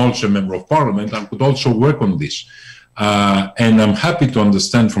 I'm also a member of parliament, I could also work on this. And I'm happy to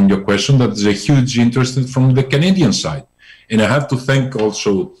understand from your question that there's a huge interest from the Canadian side. And I have to thank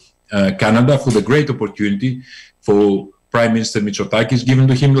also Canada for the great opportunity for Prime Minister Mitsotakis given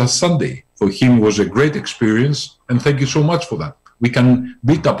to him last Sunday. For him was a great experience, and thank you so much for that. We can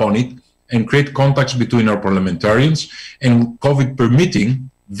build upon it and create contacts between our parliamentarians, and COVID permitting,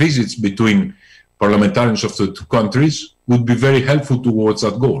 visits between parliamentarians of the two countries would be very helpful towards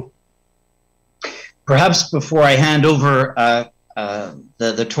that goal. Perhaps before I hand over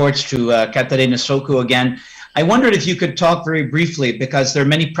the torch to Katerina Soku again, I wondered if you could talk very briefly, because there are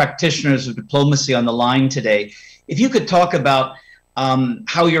many practitioners of diplomacy on the line today, if you could talk about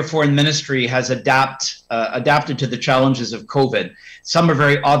how your foreign ministry has adapted to the challenges of COVID. Some are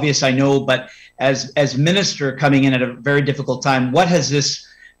very obvious, I know, but as minister coming in at a very difficult time, what has this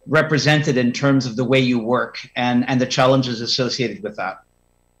represented in terms of the way you work and the challenges associated with that?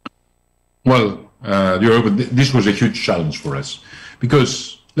 Well, this was a huge challenge for us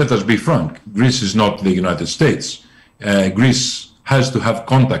because, let us be frank, Greece is not the United States. Greece has to have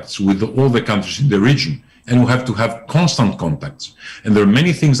contacts with all the countries in the region, and we have to have constant contacts. And there are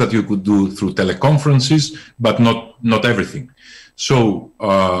many things that you could do through teleconferences, but not everything. So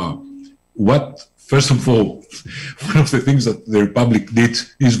first of all, one of the things that the Republic did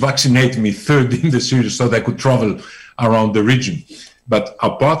is vaccinate me third in the series so that I could travel around the region. But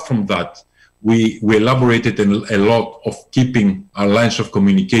apart from that, we elaborated a lot of keeping our lines of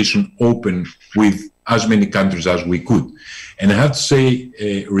communication open with as many countries as we could. And I have to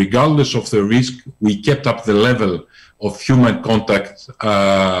say, regardless of the risk, we kept up the level of human contact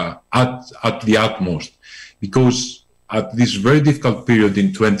at the utmost, because at this very difficult period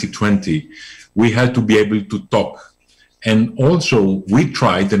in 2020, we had to be able to talk. And also, we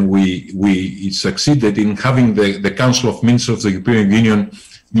tried and we succeeded in having the Council of Ministers of the European Union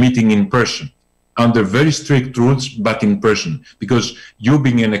meeting in person, under very strict rules, but in person. Because you,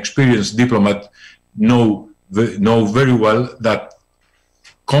 being an experienced diplomat, know very well that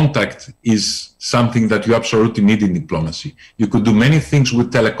contact is something that you absolutely need in diplomacy. You could do many things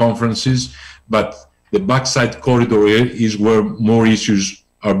with teleconferences, but the backside corridor is where more issues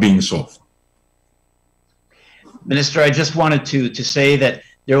are being solved. Minister, I just wanted to say that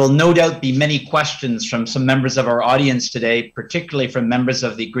there will no doubt be many questions from some members of our audience today, particularly from members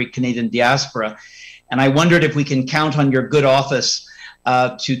of the Greek-Canadian diaspora. And I wondered if we can count on your good office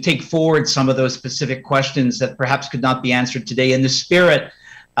to take forward some of those specific questions that perhaps could not be answered today, in the spirit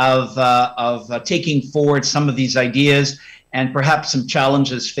of taking forward some of these ideas and perhaps some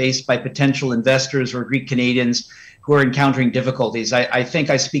challenges faced by potential investors or Greek Canadians who are encountering difficulties. I think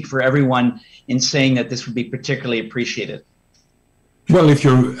I speak for everyone in saying that this would be particularly appreciated. Well, if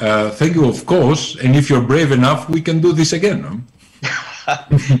you're, thank you, of course, and if you're brave enough, we can do this again. No?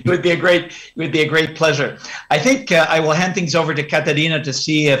 It would be a great pleasure. I think I will hand things over to Katerina to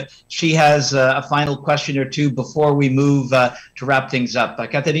see if she has a final question or two before we move to wrap things up.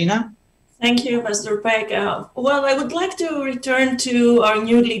 Katerina? Thank you, Ambassador Peck. Well, I would like to return to our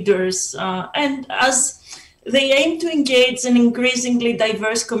new leaders, and as they aim to engage an increasingly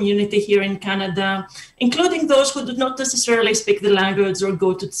diverse community here in Canada, including those who do not necessarily speak the language or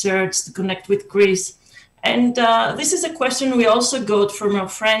go to church to connect with Greece. And this is a question we also got from our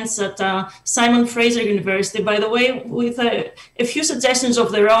friends at Simon Fraser University, by the way, with a few suggestions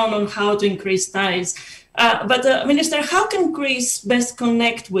of their own on how to increase ties. But Minister, how can Greece best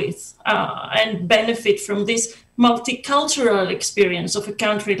connect with and benefit from this multicultural experience of a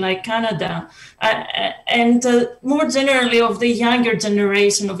country like Canada, and more generally of the younger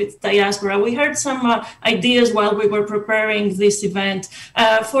generation of its diaspora? We heard some ideas while we were preparing this event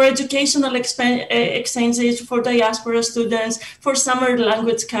for educational exchanges for diaspora students, for summer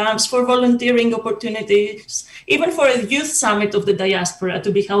language camps, for volunteering opportunities, even for a youth summit of the diaspora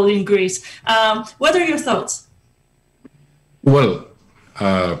to be held in Greece. What are your thoughts? Well,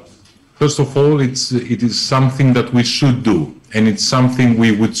 first of all, it is something that we should do, and it's something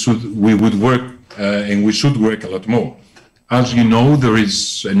we would work and we should work a lot more. As you know, there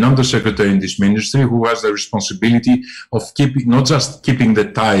is an undersecretary in this ministry who has the responsibility of keeping, not just keeping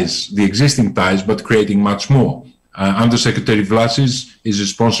the ties, the existing ties, but creating much more. Undersecretary Vlasis is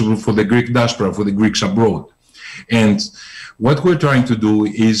responsible for the Greek diaspora, for the Greeks abroad. And what we're trying to do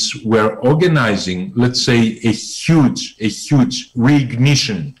is we're organizing, let's say, a huge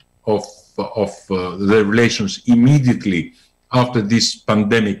reignition of the relations immediately after this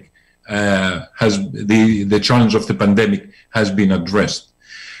pandemic the challenge of the pandemic has been addressed.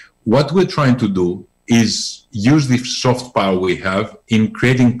 what we're trying to do is use the soft power we have in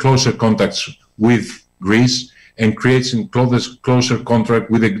creating closer contacts with Greece and creating closer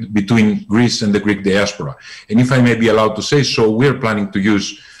contact between Greece and the Greek diaspora. And if I may be allowed to say so, we're planning to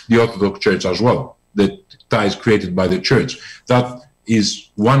use the Orthodox Church as well, the ties created by the Church. That is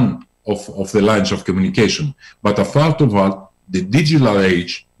one of the lines of communication. But apart of that, the digital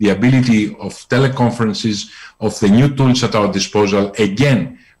age, the ability of teleconferences, of the new tools at our disposal,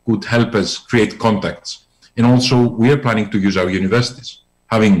 again, could help us create contacts. And also, we are planning to use our universities,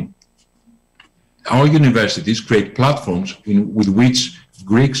 having our universities create platforms with which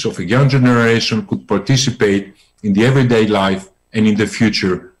Greeks of a young generation could participate in the everyday life and in the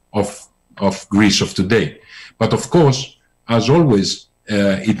future of Greece of today. But of course, as always,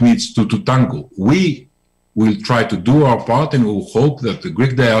 it needs to tango. We will try to do our part, and we will hope that the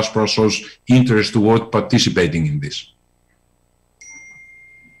Greek diaspora shows interest toward participating in this.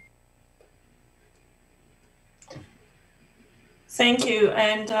 Thank you.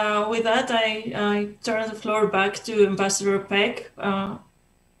 And with that, I turn the floor back to Ambassador Peck.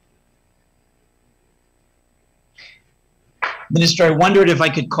 Minister, I wondered if I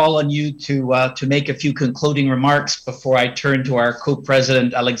could call on you to make a few concluding remarks before I turn to our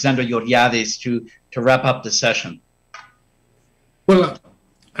co-president, Alexander Georgiadis, to wrap up the session. Well,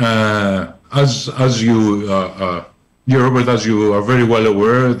 as you, dear Robert, as you are very well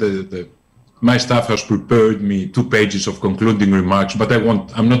aware, my staff has prepared me 2 pages of concluding remarks, but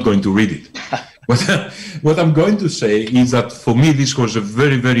I'm not going to read it. What I'm going to say is that for me, this was a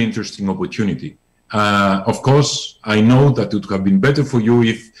very, very interesting opportunity. Of course, I know that it would have been better for you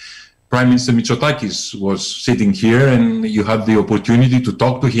if Prime Minister Mitsotakis was sitting here and you had the opportunity to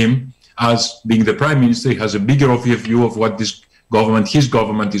talk to him. As being the Prime Minister, he has a bigger view of what his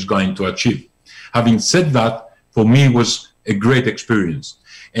government is going to achieve. Having said that, for me, it was a great experience.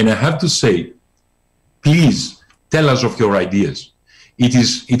 And I have to say, please tell us of your ideas.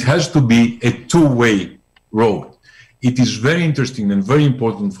 It has to be a two-way road. It is very interesting and very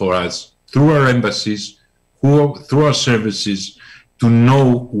important for us, through our embassies, through our services, to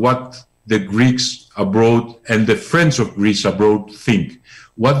know what the Greeks abroad and the friends of Greece abroad think,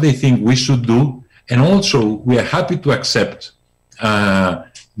 what they think we should do. And also, we are happy to accept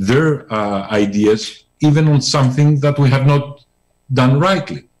their ideas, even on something that we have not done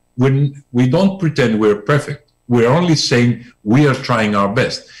rightly. When we don't pretend we're perfect, we're only saying we are trying our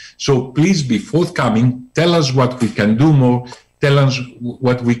best. So please be forthcoming, tell us what we can do more, tell us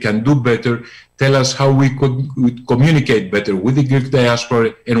what we can do better, tell us how we could communicate better with the Greek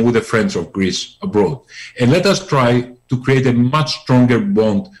diaspora and with the friends of Greece abroad. And let us try to create a much stronger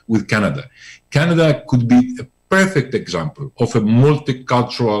bond with Canada. Canada could be a perfect example of a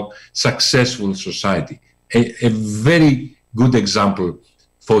multicultural, successful society, a very good example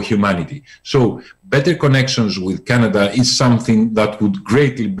for humanity. So better connections with Canada is something that would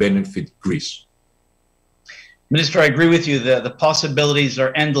greatly benefit Greece. Minister, I agree with you. The possibilities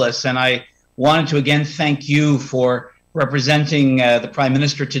are endless, and I wanted to again thank you for representing the Prime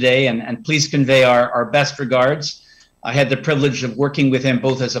Minister today, and please convey our best regards. I had the privilege of working with him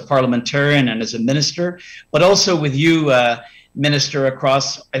both as a parliamentarian and as a minister, but also with you, Minister,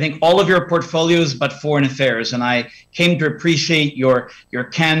 across, I think, all of your portfolios but foreign affairs. And I came to appreciate your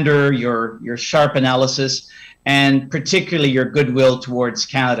candor, your sharp analysis, and particularly your goodwill towards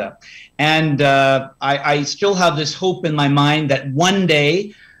Canada. And I still have this hope in my mind that one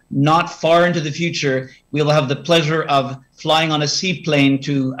day, not far into the future, we'll have the pleasure of flying on a seaplane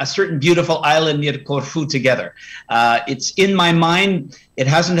to a certain beautiful island near Corfu together. It's in my mind. It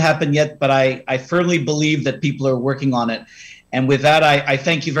hasn't happened yet, but I firmly believe that people are working on it. And with that, I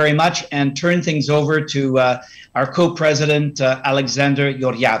thank you very much and turn things over to our co-president, Alexander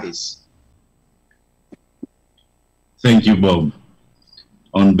Georgiadis. Thank you, Bob.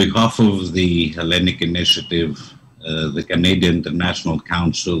 On behalf of the Hellenic Initiative, the Canadian International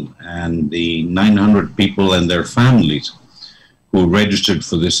Council, and the 900 people and their families who registered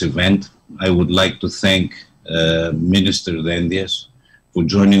for this event, I would like to thank Minister Dendias for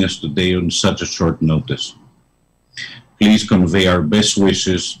joining us today on such a short notice. Please convey our best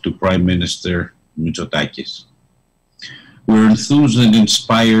wishes to Prime Minister Mitsotakis. We're enthused and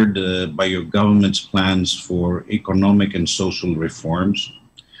inspired by your government's plans for economic and social reforms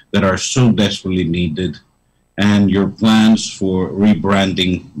that are so desperately needed, and your plans for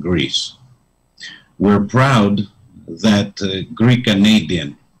rebranding Greece. We're proud that Greek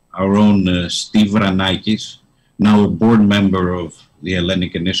Canadian, our own Steve Ranakis, now a board member of the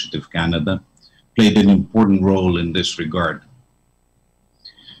Hellenic Initiative Canada, played an important role in this regard.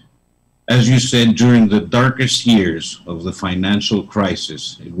 As you said, during the darkest years of the financial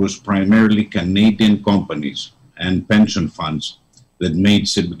crisis, it was primarily Canadian companies and pension funds that made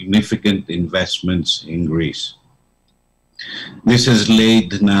significant investments in Greece. This has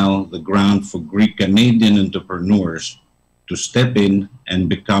laid now the ground for Greek Canadian entrepreneurs to step in and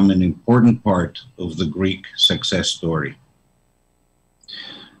become an important part of the Greek success story.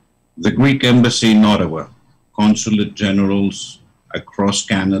 The Greek Embassy in Ottawa, consulate generals across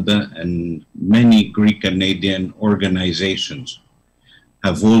Canada, and many Greek Canadian organizations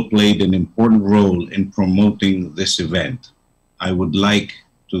have all played an important role in promoting this event. I would like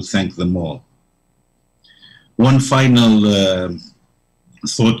to thank them all. One final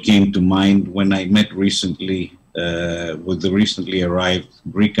thought came to mind when I met recently with the recently arrived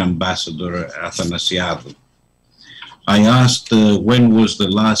Greek ambassador Athanasiadou. I asked when was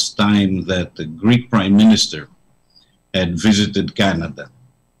the last time that the Greek Prime Minister had visited Canada.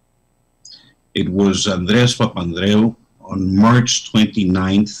 It was Andreas Papandreou on March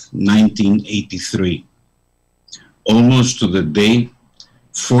 29th, 1983. Almost to the day,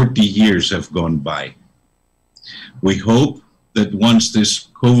 40 years have gone by. We hope that once this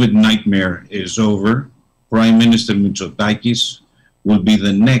COVID nightmare is over, Prime Minister Mitsotakis will be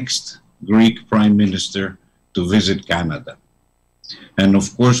the next Greek Prime Minister to visit Canada. And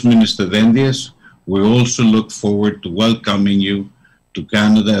of course, Minister Dendias, we also look forward to welcoming you to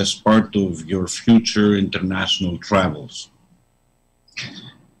Canada as part of your future international travels.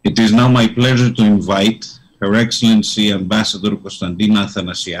 It is now my pleasure to invite Her Excellency Ambassador Konstantina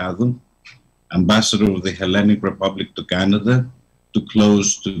Athanasiadou, Ambassador of the Hellenic Republic to Canada, to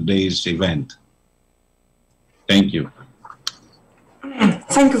close today's event. Thank you.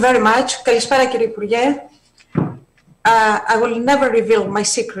 Thank you very much. Καλησπέρα κύριε Υπουργέ. I will never reveal my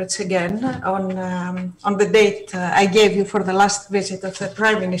secrets again on the date I gave you for the last visit of the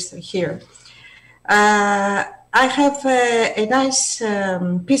Prime Minister here. I have a nice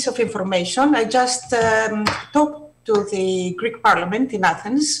piece of information. I just talked to the Greek Parliament in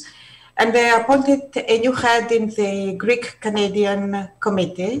Athens, and they appointed a new head in the Greek-Canadian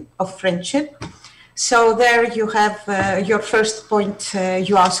Committee of Friendship. So there you have your first point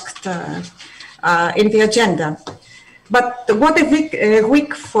you asked in the agenda. But what a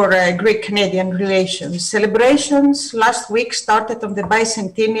week for Greek-Canadian relations. Celebrations last week started on the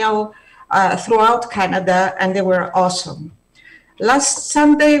bicentennial throughout Canada, and they were awesome. Last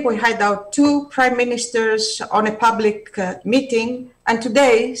Sunday, we had our two prime ministers on a public meeting, and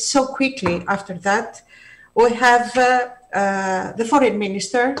today, so quickly after that, we have the foreign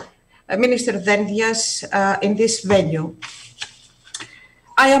minister, Minister Dendias, in this venue.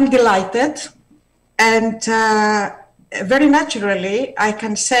 I am delighted, and very naturally, I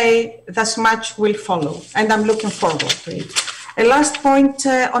can say thus much will follow, and I'm looking forward to it. A last point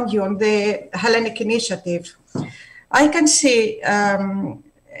on you, on the Hellenic Initiative. I can see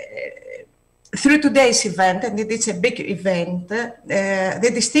through today's event, and it is a big event,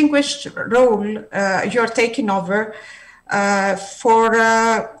 the distinguished role you're taking over for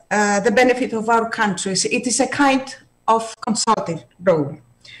the benefit of our countries. It is a kind of consultative role.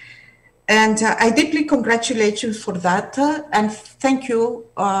 And I deeply congratulate you for that, and thank you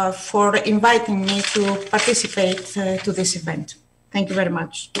for inviting me to participate to this event. Thank you very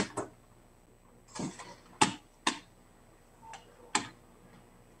much.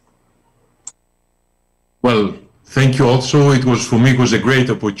 Well, thank you also. For me, it was a great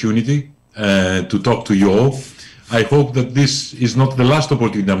opportunity to talk to you all. I hope that this is not the last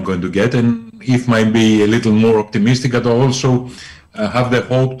opportunity I'm going to get, and if might be a little more optimistic, I also have the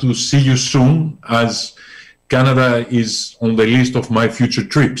hope to see you soon, as Canada is on the list of my future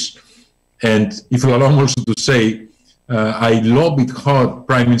trips. And if you allow me also to say, I lobbied hard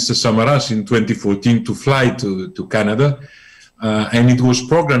Prime Minister Samaras in 2014 to fly to Canada, and it was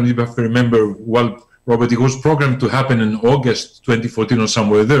programmed, if I remember well, Robert, it was programmed to happen in August 2014 or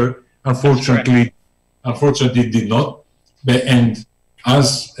somewhere there. Unfortunately, it did not. And as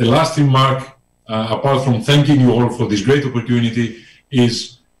a last remark, apart from thanking you all for this great opportunity,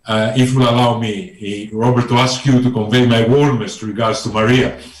 is, if you will allow me, Robert, to ask you to convey my warmest regards to Maria.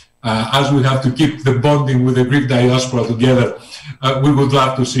 As we have to keep the bonding with the Greek diaspora together, we would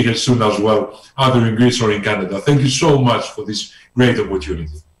love to see her soon as well, either in Greece or in Canada. Thank you so much for this great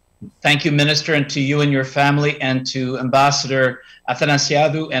opportunity. Thank you, Minister, and to you and your family, and to Ambassador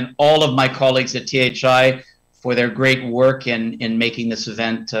Athanasiadou and all of my colleagues at THI for their great work in making this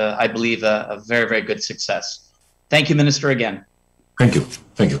event, I believe, a very, very good success. Thank you, Minister, again. Thank you.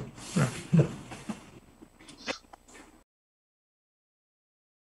 Thank you.